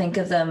kind of think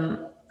of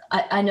them,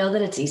 I know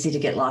that it's easy to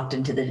get locked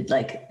into the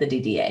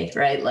DDA,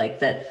 right? Like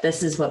that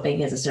this is what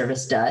banking as a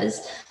service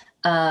does.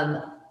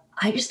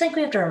 I just think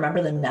we have to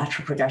remember the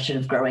natural progression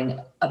of growing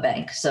a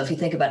bank. So if you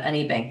think about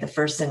any bank, the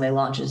first thing they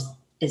launch is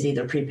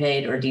either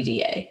prepaid or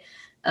DDA.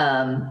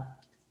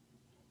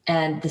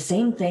 And the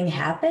same thing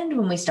happened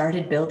when we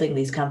started building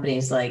these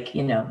companies like,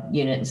 Unit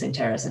and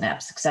Synctera,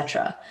 Synapse, et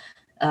cetera.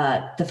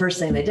 The first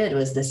thing they did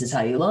was, this is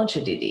how you launch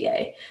a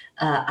DDA.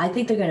 I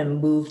think they're going to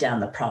move down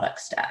the product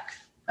stack.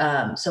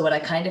 So what I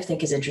kind of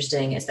think is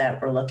interesting is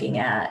that we're looking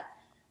at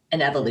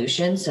an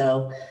evolution.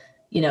 So,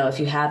 if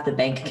you have the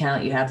bank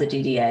account, you have the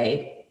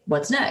DDA,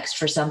 what's next?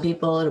 For some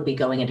people, it'll be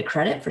going into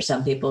credit. For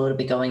some people, it'll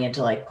be going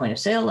into like point of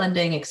sale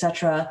lending, et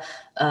cetera.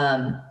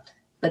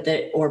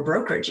 Or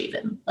brokerage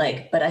even.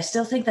 But I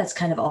still think that's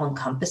kind of all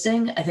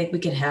encompassing. I think we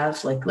can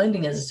have like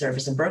lending as a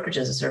service and brokerage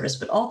as a service,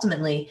 but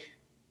ultimately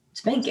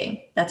it's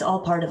banking. That's all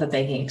part of a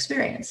banking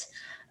experience.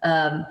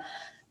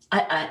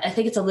 I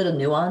think it's a little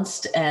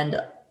nuanced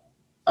and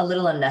a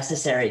little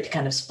unnecessary to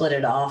kind of split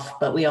it off,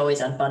 but we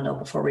always unbundle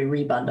before we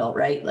rebundle,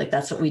 right? Like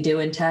that's what we do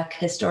in tech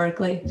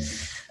historically.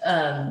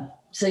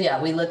 So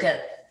yeah,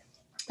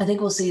 I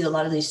think we'll see a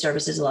lot of these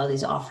services, a lot of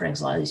these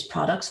offerings, a lot of these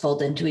products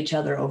fold into each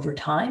other over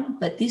time,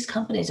 but these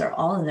companies are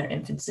all in their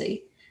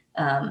infancy.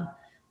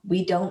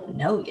 We don't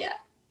know yet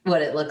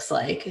what it looks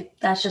like.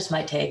 That's just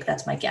my take.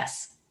 That's my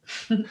guess.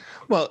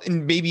 Well,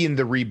 and maybe in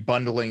the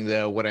rebundling,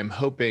 though, what I'm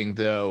hoping,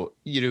 though,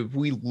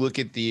 we look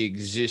at the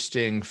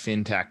existing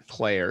fintech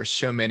players,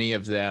 so many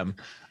of them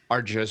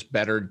are just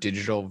better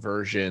digital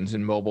versions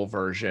and mobile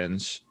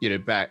versions,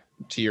 back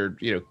to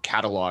your,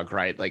 catalog,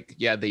 right? Like,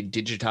 yeah, they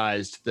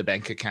digitized the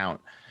bank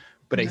account,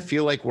 but I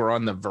feel like we're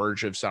on the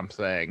verge of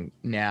something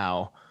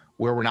now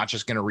where we're not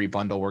just going to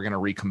rebundle, we're going to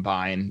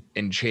recombine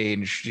and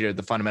change,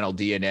 the fundamental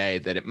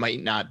DNA, that it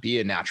might not be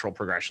a natural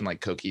progression,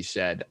 like Koki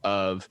said,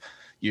 of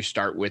you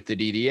start with the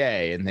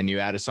DDA and then you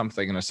add a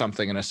something and a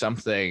something and a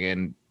something.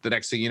 And the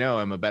next thing you know,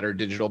 I'm a better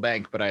digital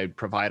bank, but I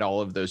provide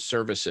all of those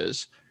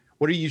services.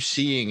 What are you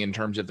seeing in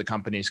terms of the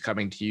companies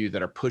coming to you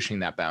that are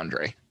pushing that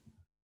boundary?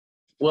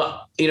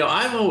 Well,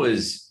 I've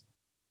always,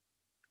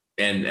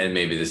 and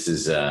maybe this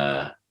is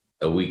a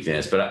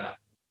weakness, but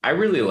I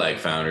really like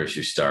founders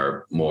who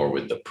start more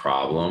with the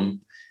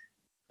problem.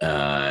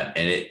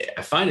 I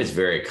find it's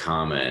very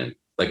common.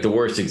 Like the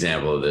worst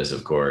example of this,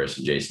 of course,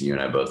 Jason, you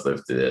and I both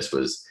lived through this,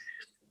 was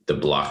the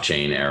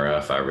blockchain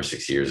era 5 or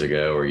 6 years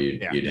ago, where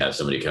you'd have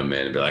somebody come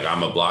in and be like,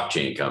 I'm a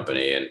blockchain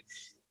company.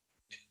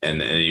 And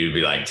you'd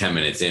be like 10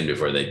 minutes in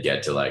before they'd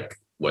get to like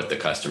what the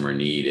customer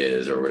need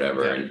is or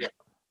whatever. Yeah. And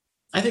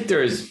I think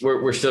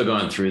we're still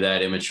going through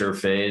that immature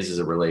phase as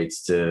it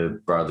relates to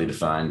broadly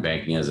defined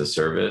banking as a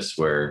service,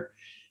 where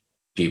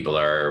people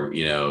are,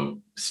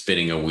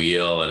 spinning a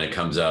wheel and it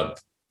comes up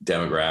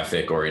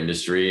demographic or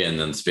industry, and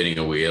then spinning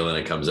a wheel and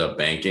it comes up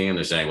banking. And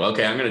they're saying, well,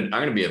 okay, I'm going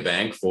to be a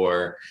bank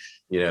for,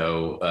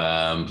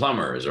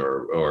 plumbers,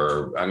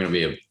 or I'm going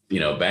to be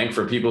a, bank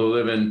for people who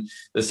live in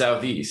the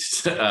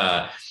Southeast.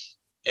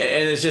 And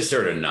it's just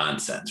sort of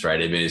nonsense, right?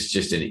 I mean, it's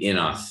just an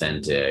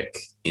inauthentic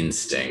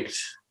instinct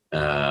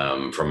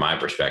from my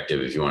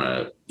perspective. If you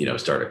want to,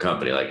 start a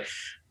company, like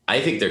I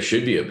think there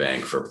should be a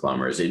bank for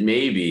plumbers. It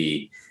may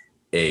be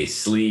a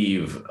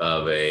sleeve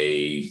of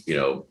a,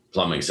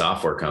 plumbing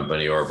software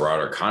company or a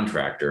broader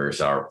contractor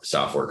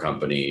software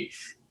company.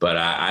 But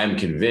I'm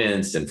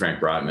convinced, and Frank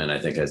Brotman, I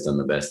think, has done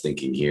the best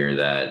thinking here,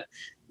 that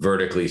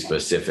vertically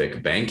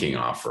specific banking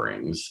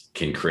offerings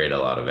can create a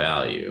lot of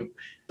value.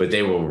 But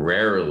they will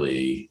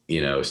rarely,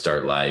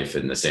 start life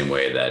in the same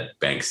way that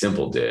Bank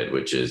Simple did,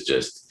 which is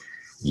just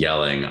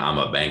yelling, I'm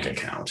a bank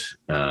account.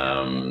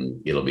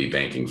 It'll be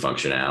banking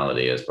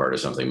functionality as part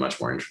of something much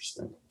more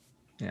interesting.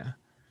 Yeah.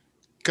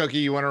 Cookie,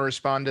 you want to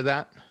respond to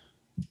that?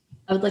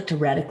 I would like to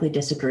radically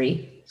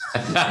disagree.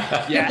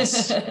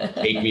 Yes.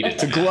 Take me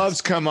to the gloves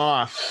come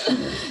off.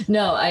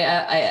 No,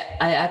 I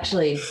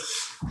actually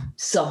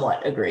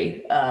somewhat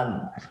agree.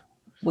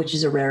 Which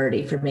is a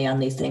rarity for me on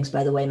these things,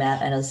 by the way,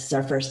 Matt. I know this is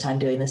our first time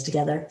doing this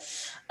together.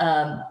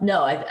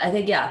 No, I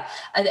think, I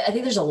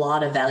think there's a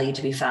lot of value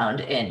to be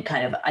found in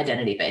kind of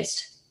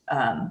identity-based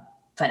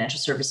financial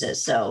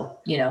services. So,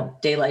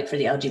 Daylight for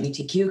the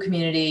LGBTQ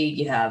community,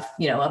 you have,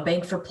 a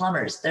bank for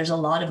plumbers. There's a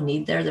lot of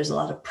need there. There's a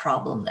lot of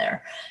problem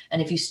there.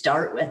 And if you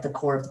start at the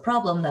core of the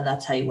problem, then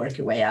that's how you work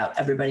your way out.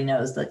 Everybody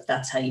knows that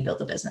that's how you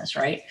build a business,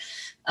 right?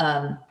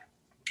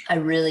 I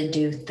really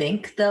do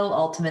think, though,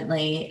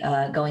 ultimately,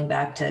 going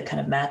back to kind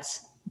of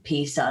Matt's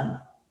piece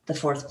on the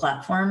fourth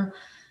platform,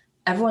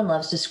 everyone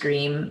loves to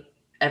scream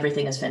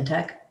everything is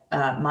fintech.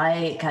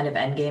 My kind of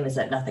end game is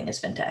that nothing is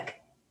fintech,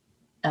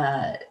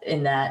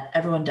 in that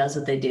everyone does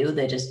what they do.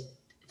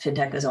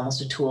 Fintech is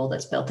almost a tool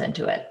that's built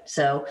into it.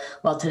 So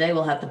while today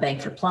we'll have the bank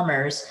for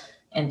plumbers,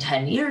 in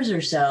 10 years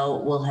or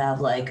so, we'll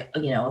have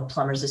a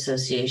plumbers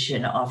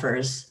association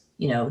offers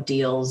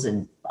deals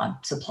and on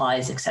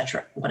supplies, et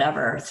cetera,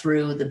 whatever,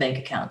 through the bank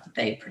account that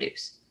they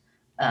produce.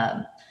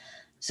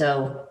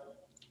 So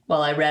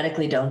while I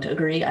radically don't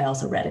agree, I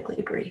also radically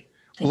agree.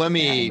 Let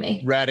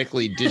me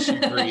radically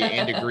disagree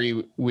and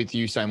agree with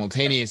you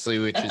simultaneously,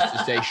 which is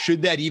to say,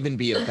 should that even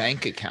be a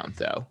bank account,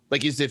 though?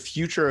 Like, is the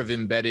future of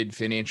embedded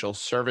financial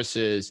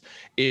services,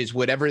 is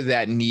whatever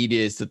that need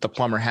is that the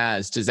plumber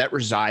has, does that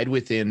reside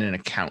within an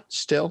account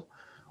still?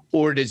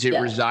 Or does it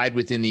reside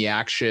within the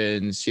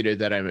actions,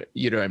 that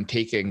I'm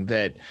taking,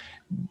 that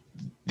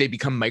they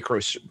become micro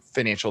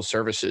financial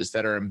services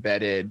that are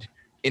embedded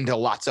into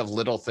lots of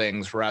little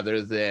things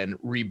rather than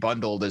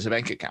rebundled as a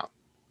bank account?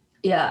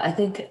 Yeah, I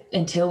think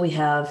until we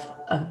have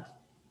a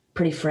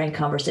pretty frank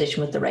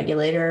conversation with the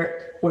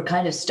regulator, we're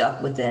kind of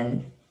stuck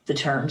within the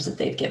terms that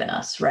they've given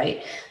us,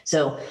 right?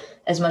 So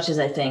as much as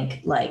I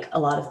think a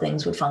lot of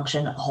things would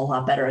function a whole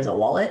lot better as a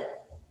wallet,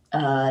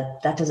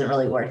 that doesn't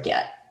really work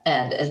yet.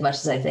 And as much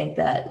as I think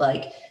that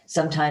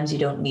sometimes you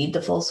don't need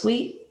the full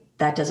suite,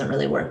 that doesn't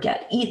really work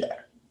yet either.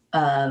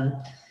 And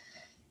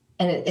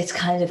it's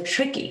kind of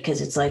tricky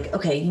because it's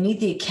okay, you need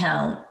the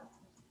account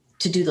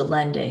to do the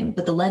lending,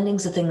 but the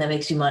lending's the thing that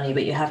makes you money,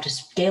 but you have to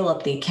scale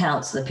up the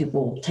account so that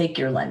people will take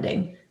your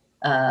lending.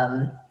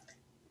 And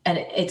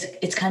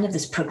it's kind of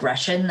this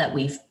progression that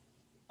we've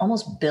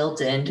almost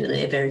built into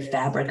the very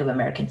fabric of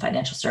American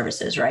financial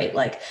services, right?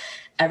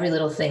 Every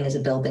little thing is a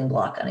building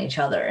block on each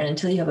other. And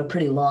until you have a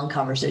pretty long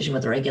conversation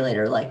with the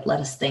regulator, let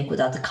us think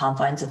without the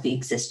confines of the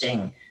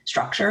existing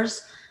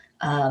structures,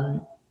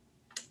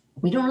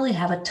 we don't really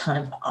have a ton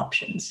of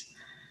options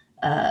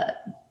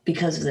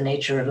because of the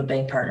nature of a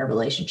bank partner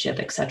relationship,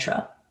 et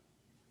cetera.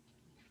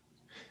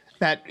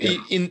 Matt,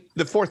 in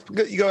the fourth,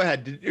 go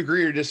ahead.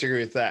 Agree or disagree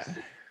with that?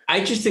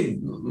 I just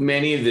think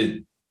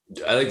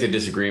I like the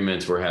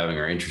disagreements we're having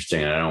are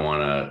interesting, and I don't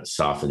want to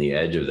soften the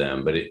edge of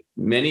them, but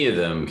many of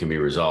them can be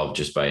resolved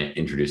just by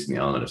introducing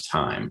the element of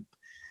time.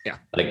 Yeah.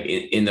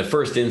 In the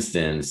first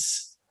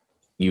instance,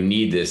 you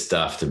need this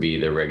stuff to be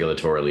the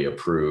regulatorily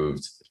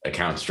approved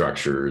account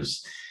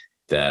structures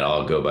that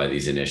all go by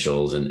these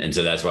initials. And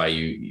so that's why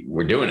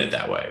we're doing it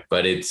that way,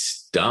 but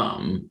it's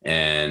dumb.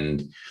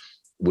 And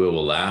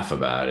we'll laugh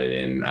about it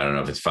in, I don't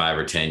know if it's 5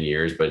 or 10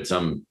 years, but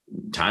some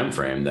time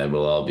frame that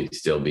we'll all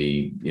still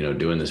be,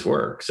 doing this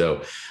work.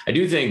 So I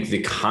do think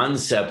the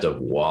concept of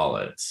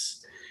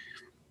wallets,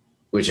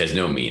 which has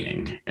no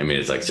meaning, I mean,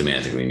 it's like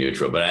semantically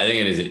neutral, but I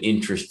think it is an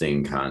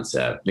interesting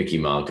concept. Mickey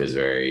Malka is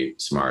very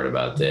smart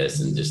about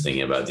this, and just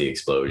thinking about the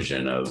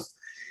explosion of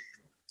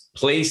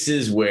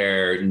places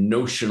where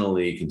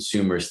notionally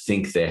consumers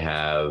think they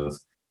have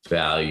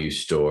value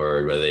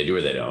stored, whether they do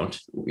or they don't,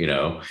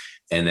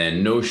 and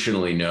then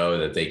notionally know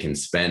that they can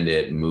spend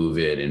it, move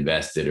it,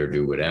 invest it, or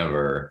do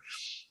whatever.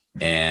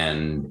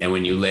 And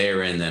when you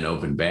layer in then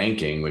open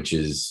banking, which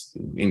is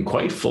in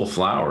quite full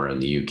flower in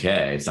the UK,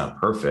 it's not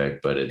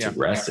perfect, but it's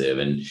aggressive.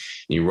 And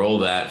you roll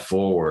that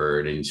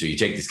forward. And so you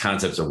take these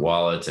concepts of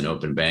wallets and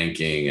open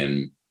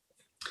banking,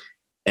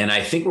 and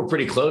I think we're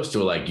pretty close to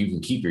you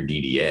can keep your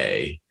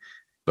DDA,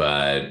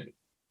 but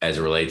as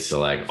it relates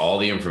to all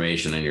the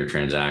information in your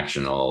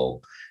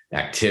transactional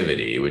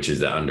activity, which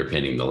is the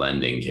underpinning the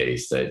lending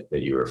case that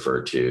you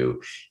refer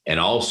to, and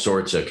all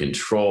sorts of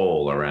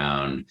control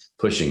around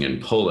pushing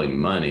and pulling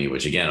money,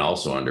 which again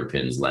also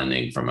underpins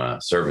lending from a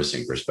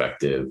servicing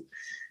perspective.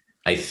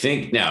 I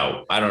think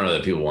now, I don't know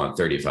that people want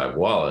 35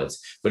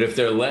 wallets, but if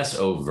they're less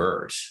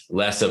overt,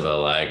 less of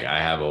I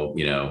have a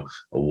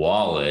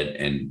wallet,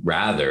 and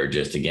rather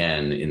just,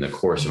 again, in the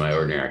course of my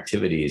ordinary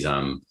activities,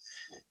 I'm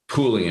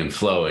pooling and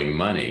flowing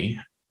money,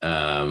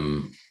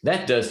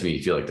 that does to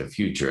me feel like the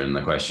future. And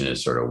the question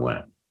is sort of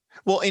when.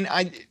 Well,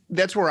 and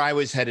that's where I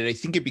was headed. I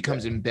think it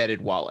becomes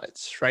embedded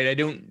wallets, right? I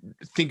don't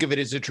think of it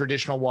as a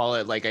traditional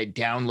wallet, like I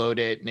download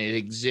it and it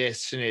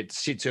exists and it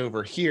sits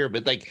over here.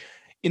 But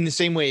in the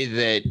same way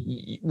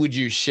that, would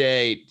you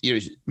say,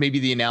 maybe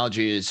the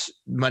analogy is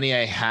money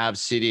I have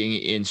sitting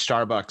in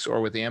Starbucks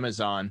or with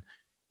Amazon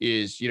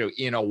is,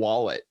 in a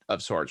wallet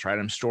of sorts, right?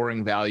 I'm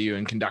storing value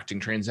and conducting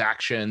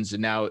transactions.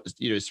 And now,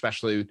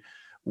 especially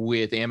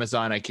with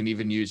Amazon, I can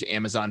even use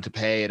Amazon to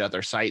pay at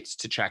other sites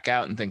to check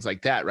out and things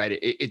like that, right?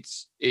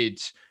 It's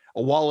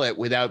a wallet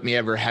without me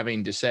ever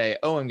having to say,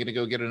 oh, I'm going to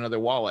go get another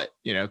wallet,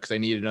 because I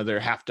need another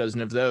half dozen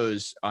of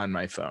those on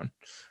my phone.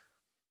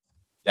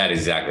 That's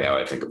exactly how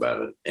I think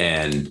about it.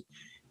 And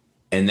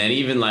then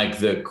even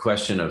the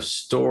question of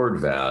stored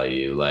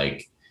value,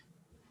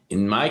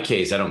 in my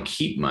case, I don't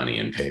keep money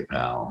in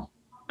PayPal.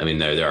 I mean,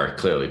 there are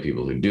clearly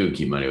people who do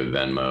keep money with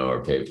Venmo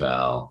or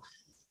PayPal.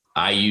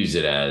 I use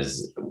it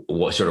as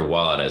sort of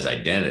wallet as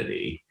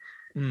identity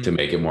to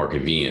make it more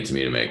convenient to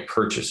me to make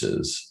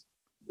purchases.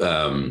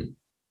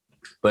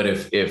 But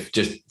if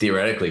just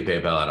theoretically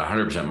PayPal had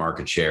 100%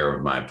 market share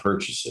of my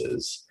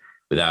purchases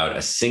without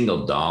a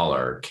single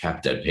dollar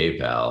kept at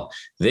PayPal,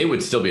 they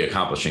would still be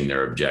accomplishing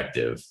their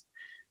objective,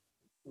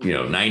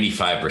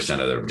 95%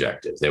 of their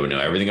objectives. They would know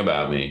everything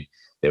about me.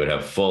 They would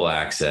have full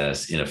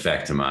access, in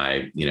effect, to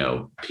my,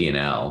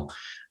 P&L.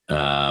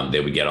 They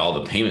would get all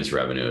the payments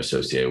revenue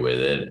associated with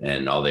it,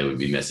 and all they would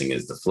be missing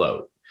is the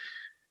float,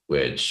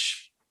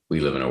 which we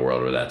live in a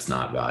world where that's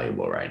not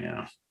valuable right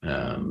now.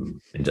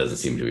 It doesn't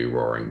seem to be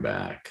roaring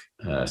back.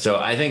 So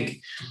I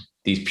think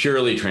these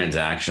purely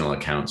transactional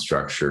account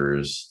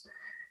structures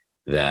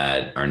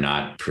that are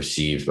not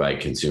perceived by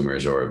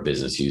consumers or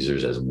business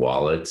users as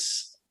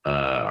wallets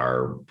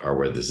are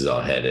where this is all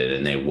headed,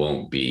 and they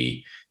won't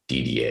be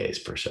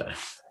DDAs per se.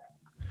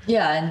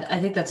 Yeah, and I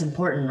think that's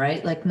important,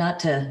 right? Not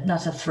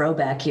to throw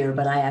back here,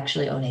 but I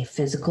actually own a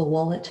physical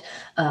wallet.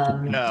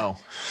 No.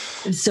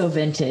 So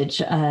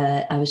vintage.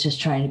 I was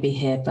just trying to be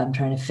hip. I'm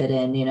trying to fit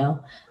in,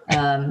 You're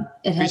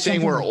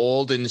saying we're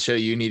old, and so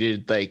you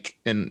needed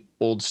an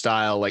old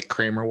style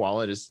Kramer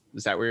wallet. Is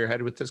that where you're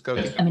headed with this,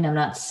 Koki? I mean, I'm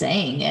not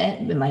saying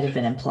it. It might have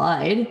been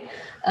implied.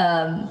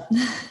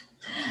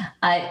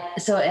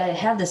 So I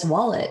have this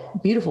wallet,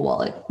 beautiful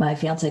wallet. My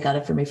fiance got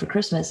it for me for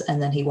Christmas,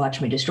 and then he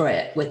watched me destroy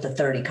it with the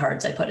 30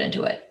 cards I put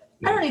into it.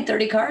 I don't need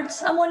 30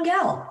 cards. I'm one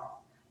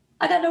gal.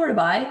 I got nowhere to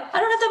buy. I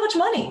don't have that much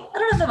money. I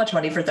don't have that much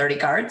money for 30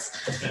 cards,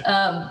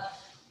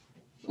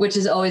 which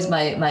is always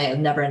my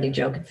never-ending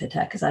joke in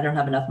FinTech, because I don't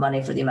have enough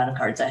money for the amount of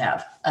cards I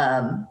have.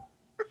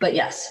 But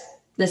yes,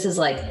 this is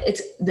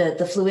it's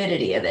the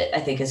fluidity of it, I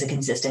think, is a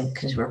consistent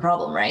consumer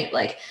problem, right?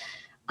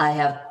 I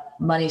have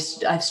money,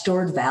 I've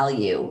stored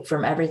value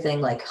from everything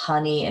like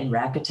Honey and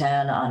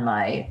Rakuten on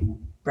my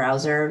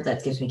browser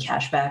that gives me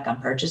cash back on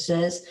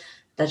purchases.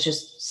 That's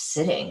just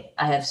sitting.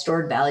 I have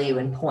stored value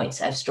in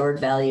points. I've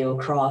stored value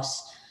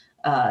across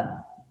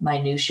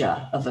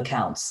minutia of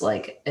accounts,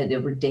 a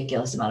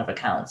ridiculous amount of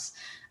accounts.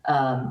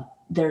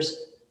 There's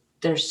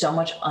so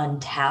much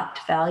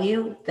untapped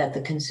value that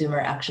the consumer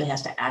actually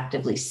has to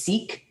actively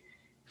seek.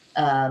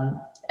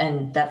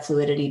 And that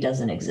fluidity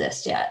doesn't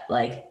exist yet.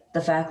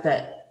 The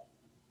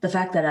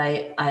fact that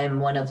I am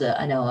one of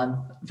I know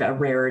I'm a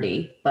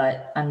rarity,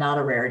 but I'm not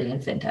a rarity in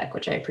FinTech,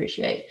 which I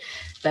appreciate,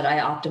 that I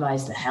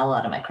optimize the hell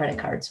out of my credit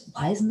cards.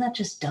 Why isn't that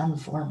just done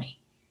for me?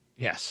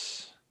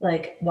 Yes.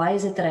 Why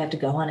is it that I have to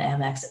go on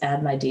Amex,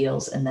 add my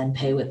deals, and then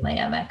pay with my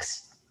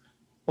Amex?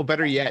 Well,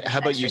 better yet, how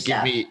about you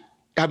give me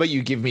How about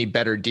you give me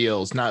better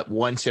deals? Not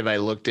once have I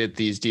looked at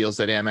these deals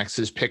that Amex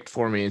has picked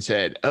for me and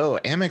said, oh,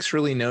 Amex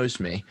really knows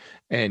me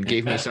and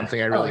gave me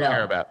something I really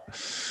care about.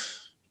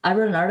 I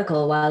wrote an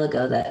article a while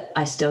ago that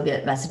I still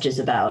get messages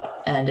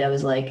about. And I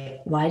was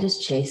like, why does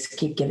Chase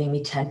keep giving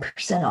me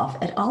 10% off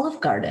at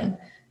Olive Garden?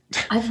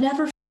 I've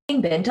never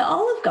been to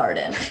Olive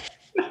Garden.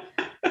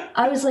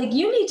 I was like,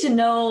 you need to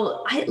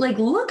know,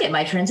 look at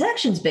my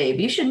transactions, babe.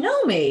 You should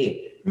know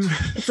me.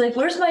 It's like,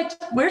 where's my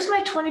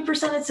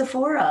 20% at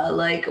Sephora?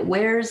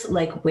 Where's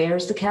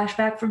the cash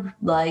back from,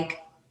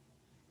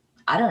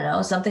 I don't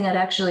know, something I'd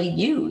actually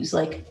use.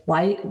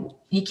 Why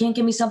you can't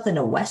give me something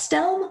to West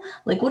Elm?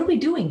 What are we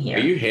doing here?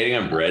 Are you hating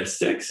on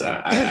breadsticks?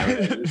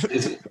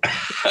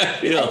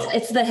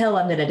 It's the hill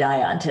I'm going to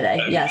die on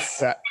today.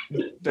 Yes.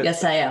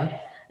 Yes, I am.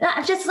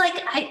 I'm just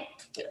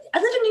I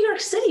live in New York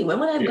City. When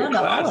would I have gone to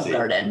Olive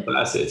Garden?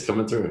 Classy. It's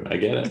coming through. I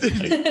get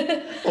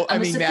it. Well,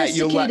 I'm a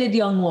sophisticated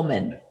young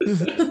woman.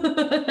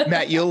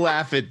 Matt, you'll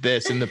laugh at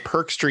this. In the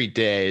Perk Street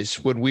days,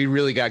 when we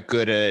really got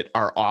good at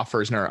our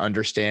offers and our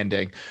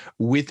understanding,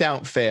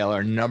 without fail,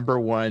 our number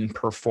one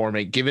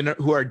performing, given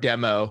who our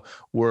demo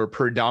were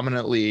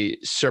predominantly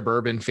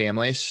suburban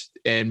families,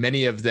 and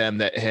many of them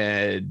that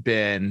had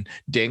been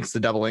dinks, the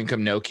double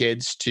income, no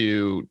kids,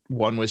 to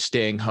one was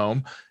staying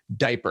home.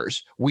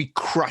 Diapers. We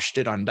crushed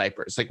it on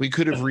diapers. We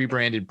could have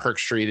rebranded Perk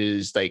Street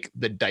as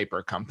the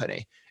diaper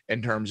company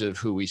in terms of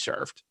who we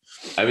served.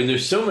 I mean,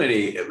 there's so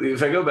many.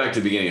 If I go back to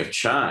the beginning of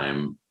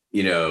Chime,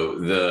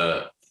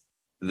 the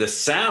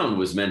sound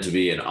was meant to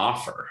be an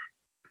offer.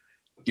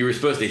 You were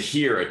supposed to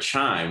hear a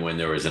chime when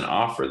there was an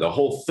offer. The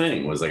whole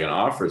thing was like an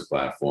offers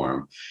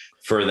platform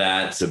for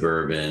that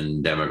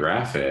suburban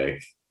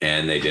demographic.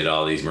 And they did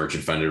all these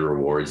merchant funded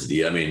rewards.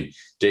 I mean,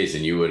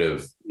 Jason, you would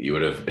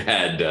have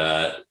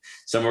had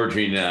somewhere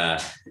between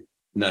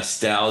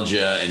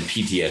nostalgia and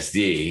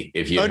PTSD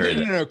if you heard.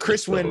 No.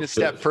 Chris went a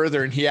step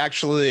further, and he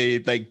actually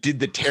did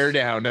the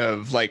teardown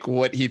of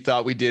what he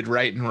thought we did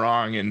right and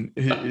wrong in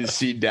his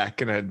seed deck,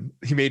 and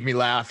he made me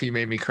laugh. He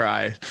made me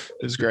cry.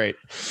 It was great.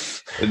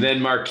 And then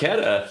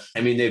Marqeta,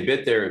 I mean, they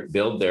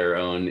build their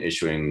own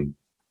issuing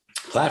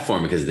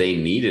platform because they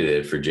needed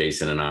it for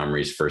Jason and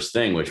Omri's first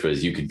thing, which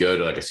was you could go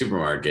to a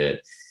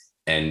supermarket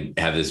and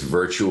have this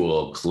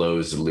virtual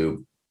closed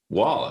loop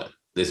wallet,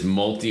 this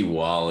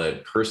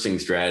multi-wallet pursing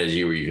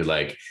strategy where you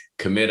could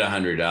commit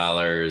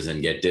 $100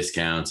 and get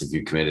discounts if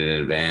you committed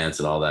in advance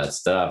and all that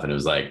stuff. And it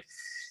was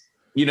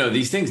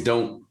these things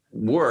don't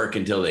work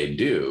until they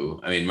do.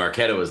 I mean,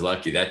 Marqeta was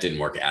lucky that didn't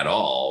work at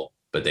all,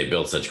 but they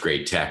built such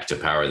great tech to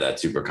power that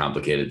super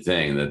complicated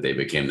thing that they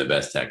became the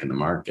best tech in the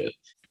market.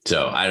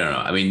 So I don't know.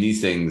 I mean,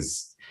 these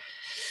things,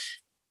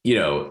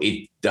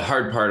 the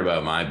hard part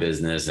about my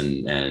business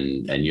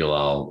and you'll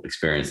all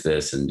experience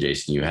this, and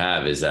Jason, you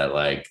have, is that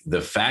the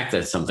fact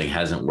that something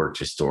hasn't worked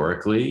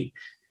historically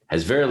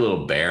has very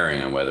little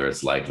bearing on whether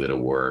it's likely to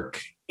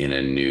work in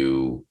a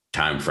new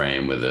time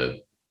frame with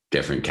a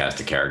different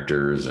cast of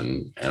characters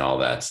and all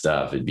that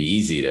stuff. It'd be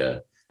easy I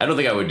don't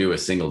think I would do a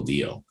single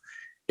deal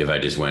if I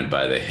just went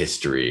by the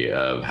history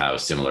of how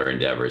similar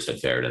endeavors had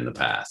fared in the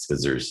past,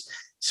 because there's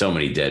so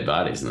many dead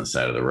bodies on the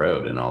side of the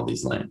road in all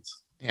these lanes.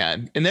 Yeah.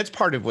 And that's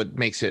part of what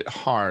makes it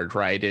hard,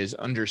 right? Is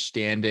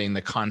understanding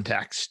the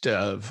context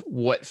of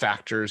what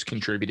factors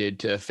contributed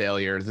to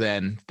failure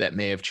then that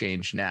may have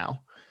changed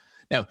now.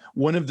 Now,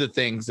 one of the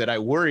things that I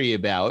worry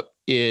about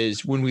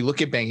is when we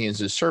look at banking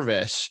as a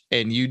service,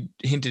 and you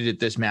hinted at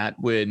this, Matt,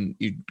 when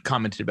you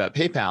commented about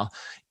PayPal,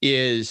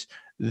 is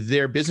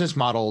their business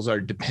models are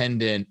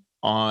dependent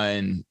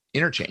on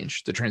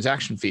interchange, the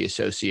transaction fee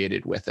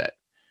associated with it.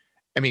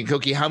 I mean,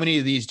 Koki, how many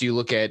of these do you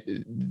look at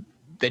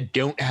that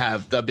don't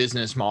have the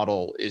business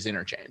model is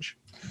interchange?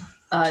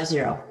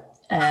 0.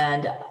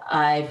 And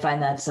I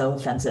find that so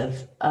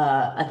offensive.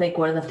 I think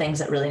one of the things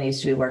that really needs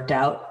to be worked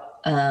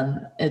out,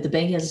 the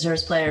banking as a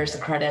service players, the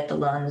credit, the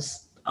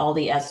loans, all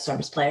the as a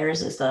service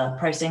players, is the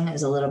pricing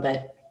is a little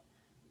bit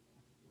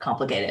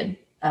complicated.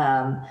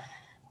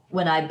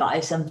 When I buy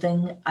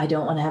something, I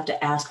don't want to have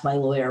to ask my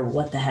lawyer,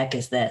 what the heck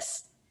is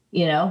this?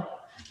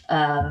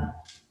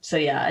 So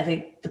yeah, I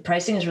think the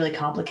pricing is really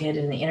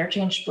complicated, and the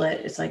interchange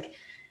split, it's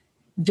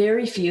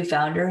very few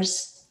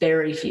founders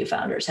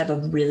have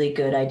a really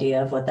good idea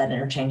of what that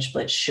interchange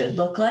split should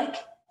look like.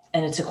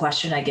 And it's a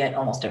question I get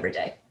almost every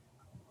day.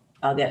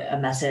 I'll get a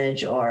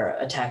message or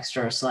a text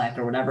or a Slack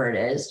or whatever it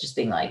is, just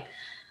being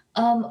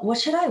what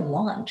should I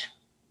want?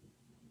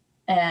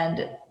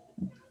 And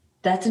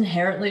that's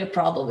inherently a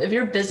problem. If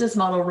your business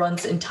model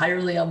runs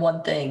entirely on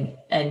one thing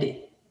and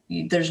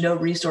there's no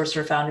resource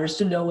for founders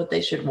to know what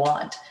they should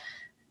want,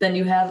 then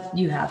you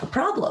have a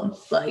problem.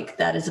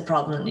 That is a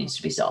problem that needs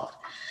to be solved.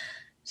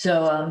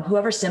 So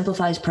whoever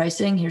simplifies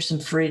pricing, here's some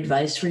free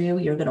advice for you.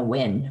 You're going to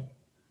win.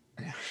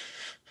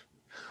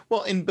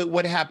 Well, but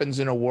what happens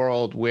in a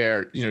world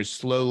where,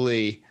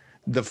 slowly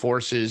the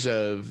forces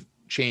of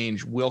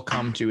change will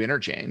come to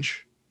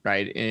interchange,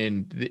 right?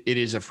 And it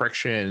is a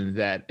friction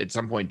that at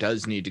some point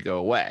does need to go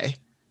away,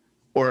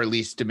 or at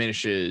least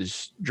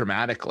diminishes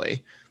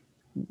dramatically.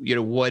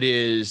 what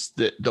is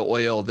the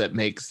oil that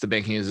makes the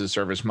banking as a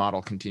service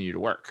model continue to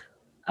work?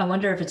 I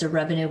wonder if it's a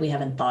revenue we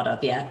haven't thought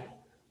of yet.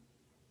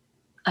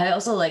 I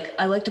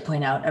like to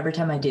point out every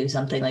time I do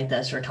something like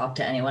this or talk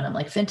to anyone, I'm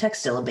like, fintech's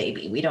still a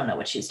baby. We don't know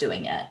what she's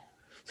doing yet.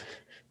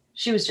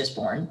 She was just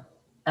born.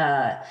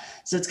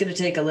 So it's going to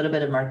take a little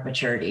bit of market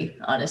maturity,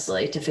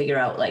 honestly, to figure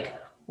out like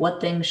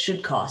what things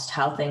should cost,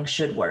 how things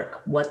should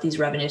work, what these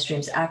revenue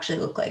streams actually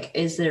look like.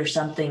 Is there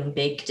something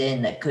baked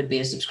in that could be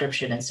a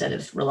subscription instead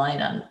of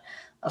relying on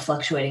a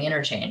fluctuating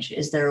interchange?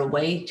 Is there a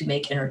way to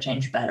make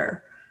interchange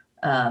better?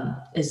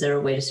 Is there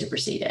a way to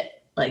supersede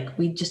it? Like,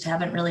 we just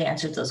haven't really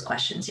answered those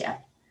questions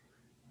yet.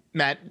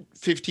 Matt,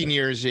 15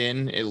 years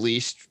in, at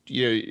least,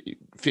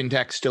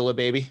 fintech's still a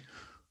baby?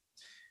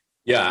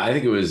 Yeah, I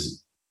think it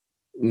was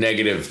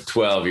negative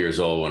 12 years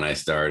old when I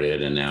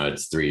started, and now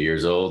it's 3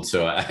 years old.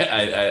 So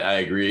I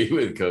agree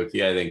with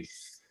Koki. I think,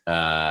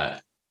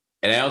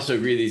 and I also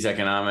agree these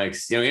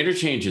economics,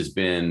 interchange has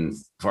been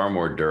far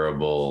more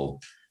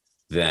durable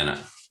than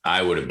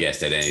I would have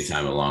guessed at any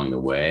time along the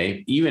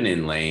way, even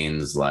in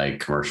lanes like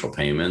commercial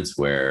payments,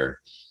 where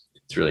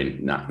it's really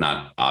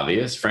not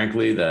obvious,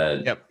 frankly,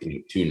 that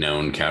two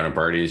known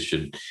counterparties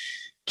should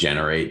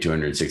generate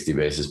 260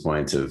 basis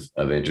points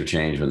of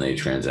interchange when they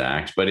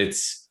transact, but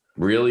it's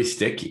really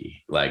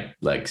sticky,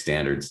 like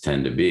standards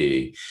tend to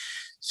be.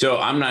 So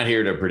I'm not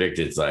here to predict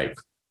it's like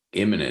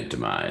imminent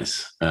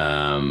demise.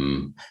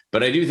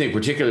 But I do think,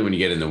 particularly when you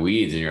get in the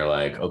weeds and you're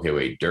like, okay,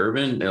 wait,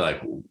 Durbin, they're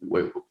like,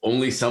 wait,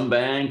 only some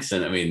banks.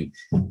 And I mean,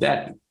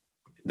 that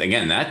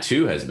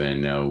too has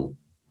been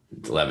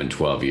 11,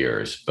 12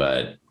 years,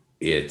 but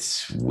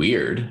it's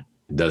weird.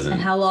 Doesn't.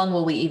 And how long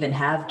will we even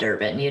have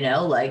Durbin?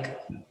 Like,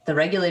 the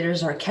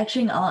regulators are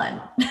catching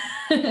on.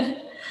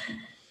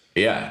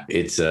 Yeah,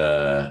 it's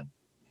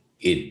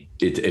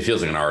it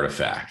feels like an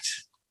artifact,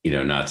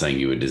 not something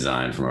you would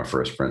design from a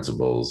first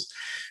principles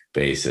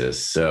basis.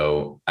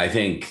 So I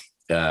think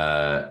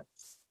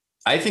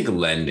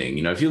lending,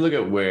 if you look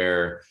at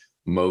where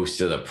most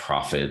of the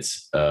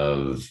profits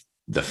of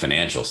the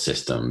financial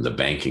system, the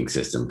banking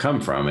system, come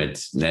from,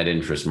 it's net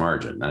interest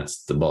margin.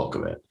 That's the bulk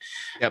of it.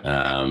 Yep.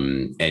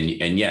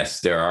 And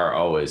yes, there are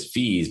always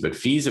fees, but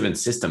fees have been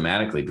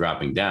systematically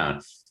dropping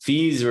down.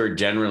 Fees were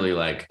generally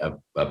like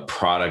a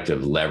product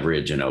of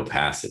leverage and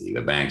opacity.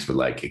 The banks would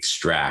like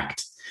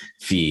extract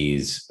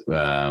fees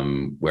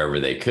wherever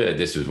they could.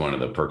 This was one of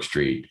the Perk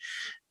Street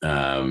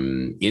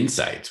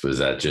insights, was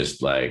that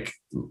just like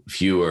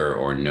fewer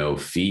or no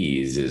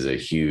fees is a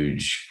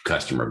huge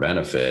customer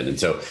benefit. And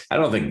so I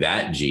don't think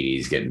that genie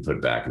is getting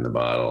put back in the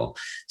bottle.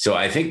 So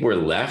I think we're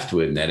left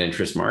with net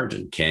interest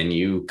margin. Can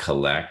you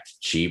collect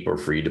cheap or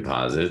free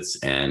deposits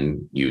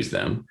and use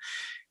them?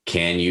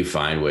 Can you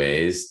find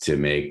ways to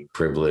make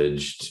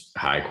privileged,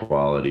 high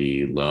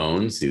quality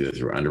loans, either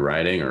through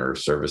underwriting or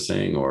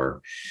servicing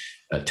or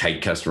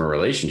tight customer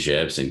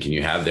relationships? And can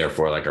you have,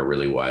 therefore, like a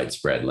really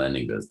widespread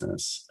lending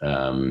business?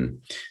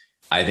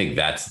 I think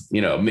that's,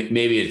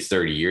 maybe it's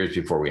 30 years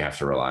before we have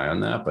to rely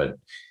on that, but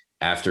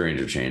after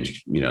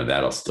interchange,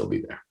 that'll still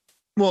be there.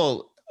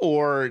 Well,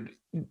 or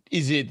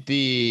is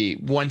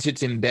it once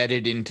it's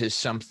embedded into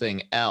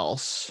something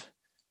else,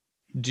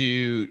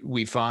 do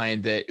we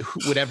find that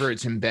whatever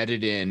it's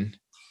embedded in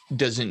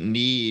doesn't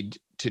need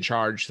to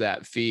charge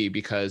that fee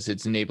because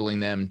it's enabling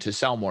them to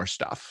sell more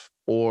stuff,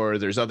 or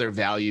there's other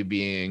value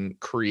being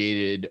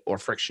created or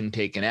friction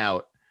taken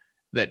out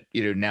that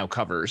now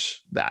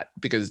covers that?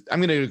 Because I'm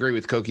going to agree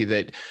with Koki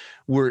that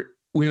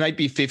we might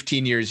be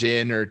 15 years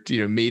in, or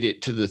made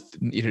it to the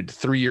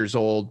 3 years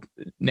old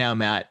now,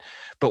 Matt,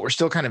 but we're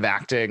still kind of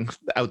acting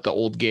out the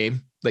old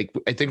game. Like,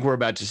 I think we're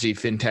about to see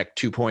FinTech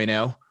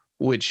 2.0,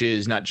 which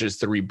is not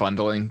just the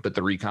rebundling, but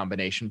the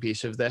recombination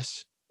piece of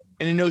this.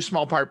 And in no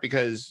small part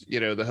because,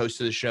 the host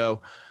of the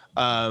show,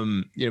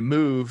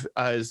 Move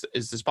is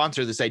the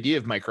sponsor of this idea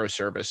of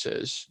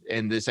microservices,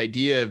 and this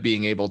idea of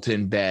being able to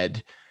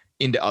embed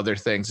into other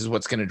things is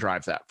what's going to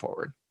drive that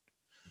forward.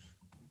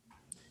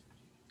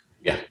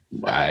 Yeah.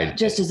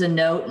 Just as a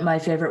note, my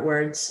favorite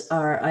words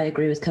are, I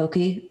agree with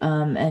Koki.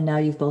 And now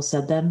you've both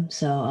said them,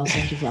 so I'll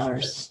send you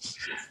flowers.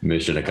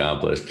 Mission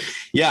accomplished.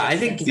 Yeah, I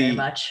think thank you very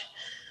much.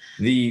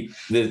 The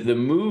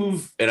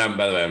Move, and I'm,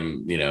 by the way,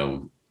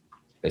 I'm,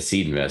 a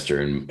seed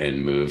investor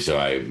in Move. So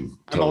I'm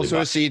also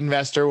a seed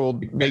investor. We'll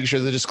make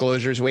sure the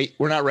disclosures, we're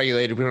not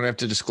regulated. We don't have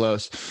to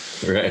disclose.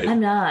 Right. I'm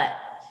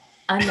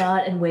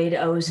not, and Wade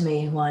owes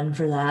me one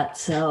for that.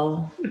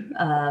 So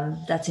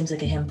that seems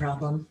like a him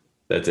problem.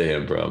 That's a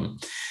him problem.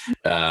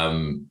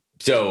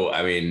 So,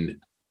 I mean,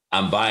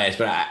 I'm biased,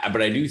 but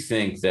I do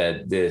think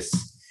that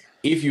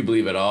if you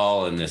believe at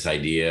all in this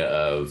idea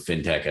of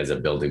fintech as a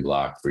building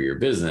block for your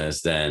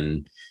business,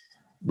 then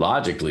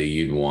logically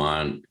you'd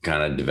want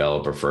kind of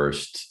developer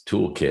first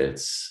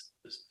toolkits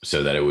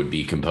so that it would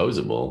be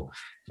composable.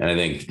 And I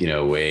think,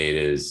 Wade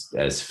is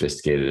as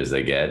sophisticated as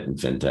they get in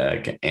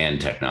fintech and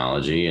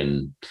technology.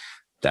 And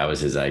that was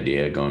his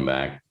idea going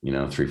back,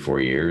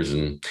 3-4 years.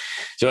 And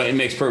so it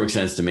makes perfect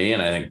sense to me.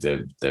 And I think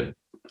the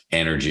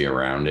energy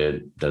around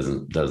it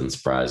doesn't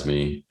surprise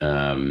me.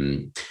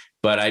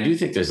 But I do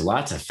think there's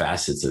lots of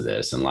facets of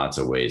this and lots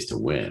of ways to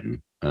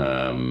win,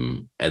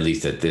 at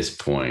least at this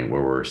point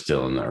where we're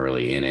still in the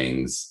early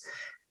innings.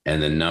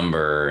 And the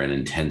number and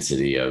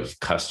intensity of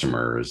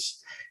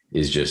customers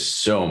is just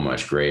so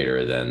much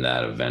greater than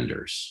that of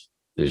vendors.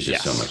 There's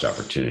just so much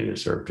opportunity to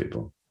serve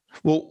people.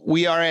 Well,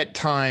 we are at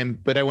time,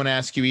 but I want to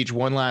ask you each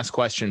one last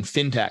question.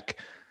 FinTech,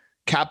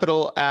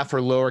 capital F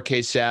or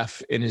lowercase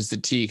f, and is the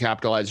T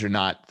capitalized or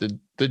not?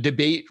 The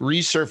debate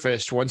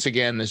resurfaced once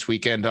again this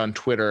weekend on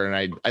Twitter,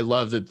 and I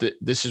love that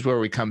this is where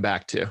we come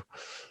back to.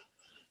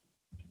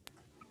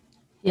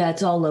 Yeah,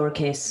 it's all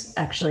lowercase,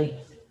 actually.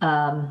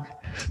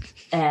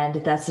 And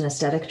that's an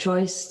aesthetic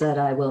choice that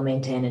I will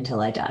maintain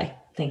until I die.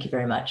 Thank you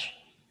very much.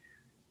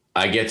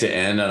 I get to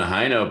end on a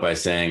high note by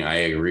saying I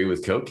agree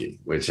with Koki,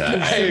 which I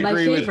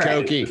agree with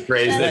Koki.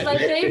 That's my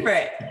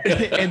favorite.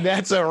 And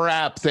that's a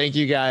wrap. Thank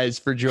you guys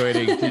for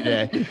joining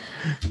today.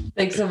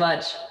 Thanks so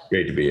much.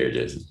 Great to be here,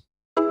 Jason.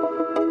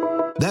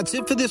 That's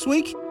it for this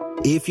week.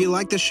 If you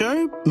like the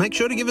show, make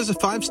sure to give us a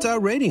 5-star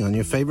rating on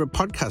your favorite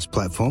podcast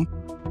platform,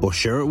 or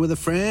share it with a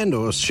friend,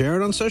 or share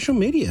it on social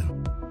media.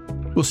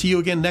 We'll see you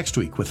again next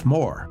week with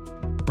more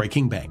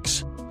Breaking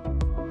Banks.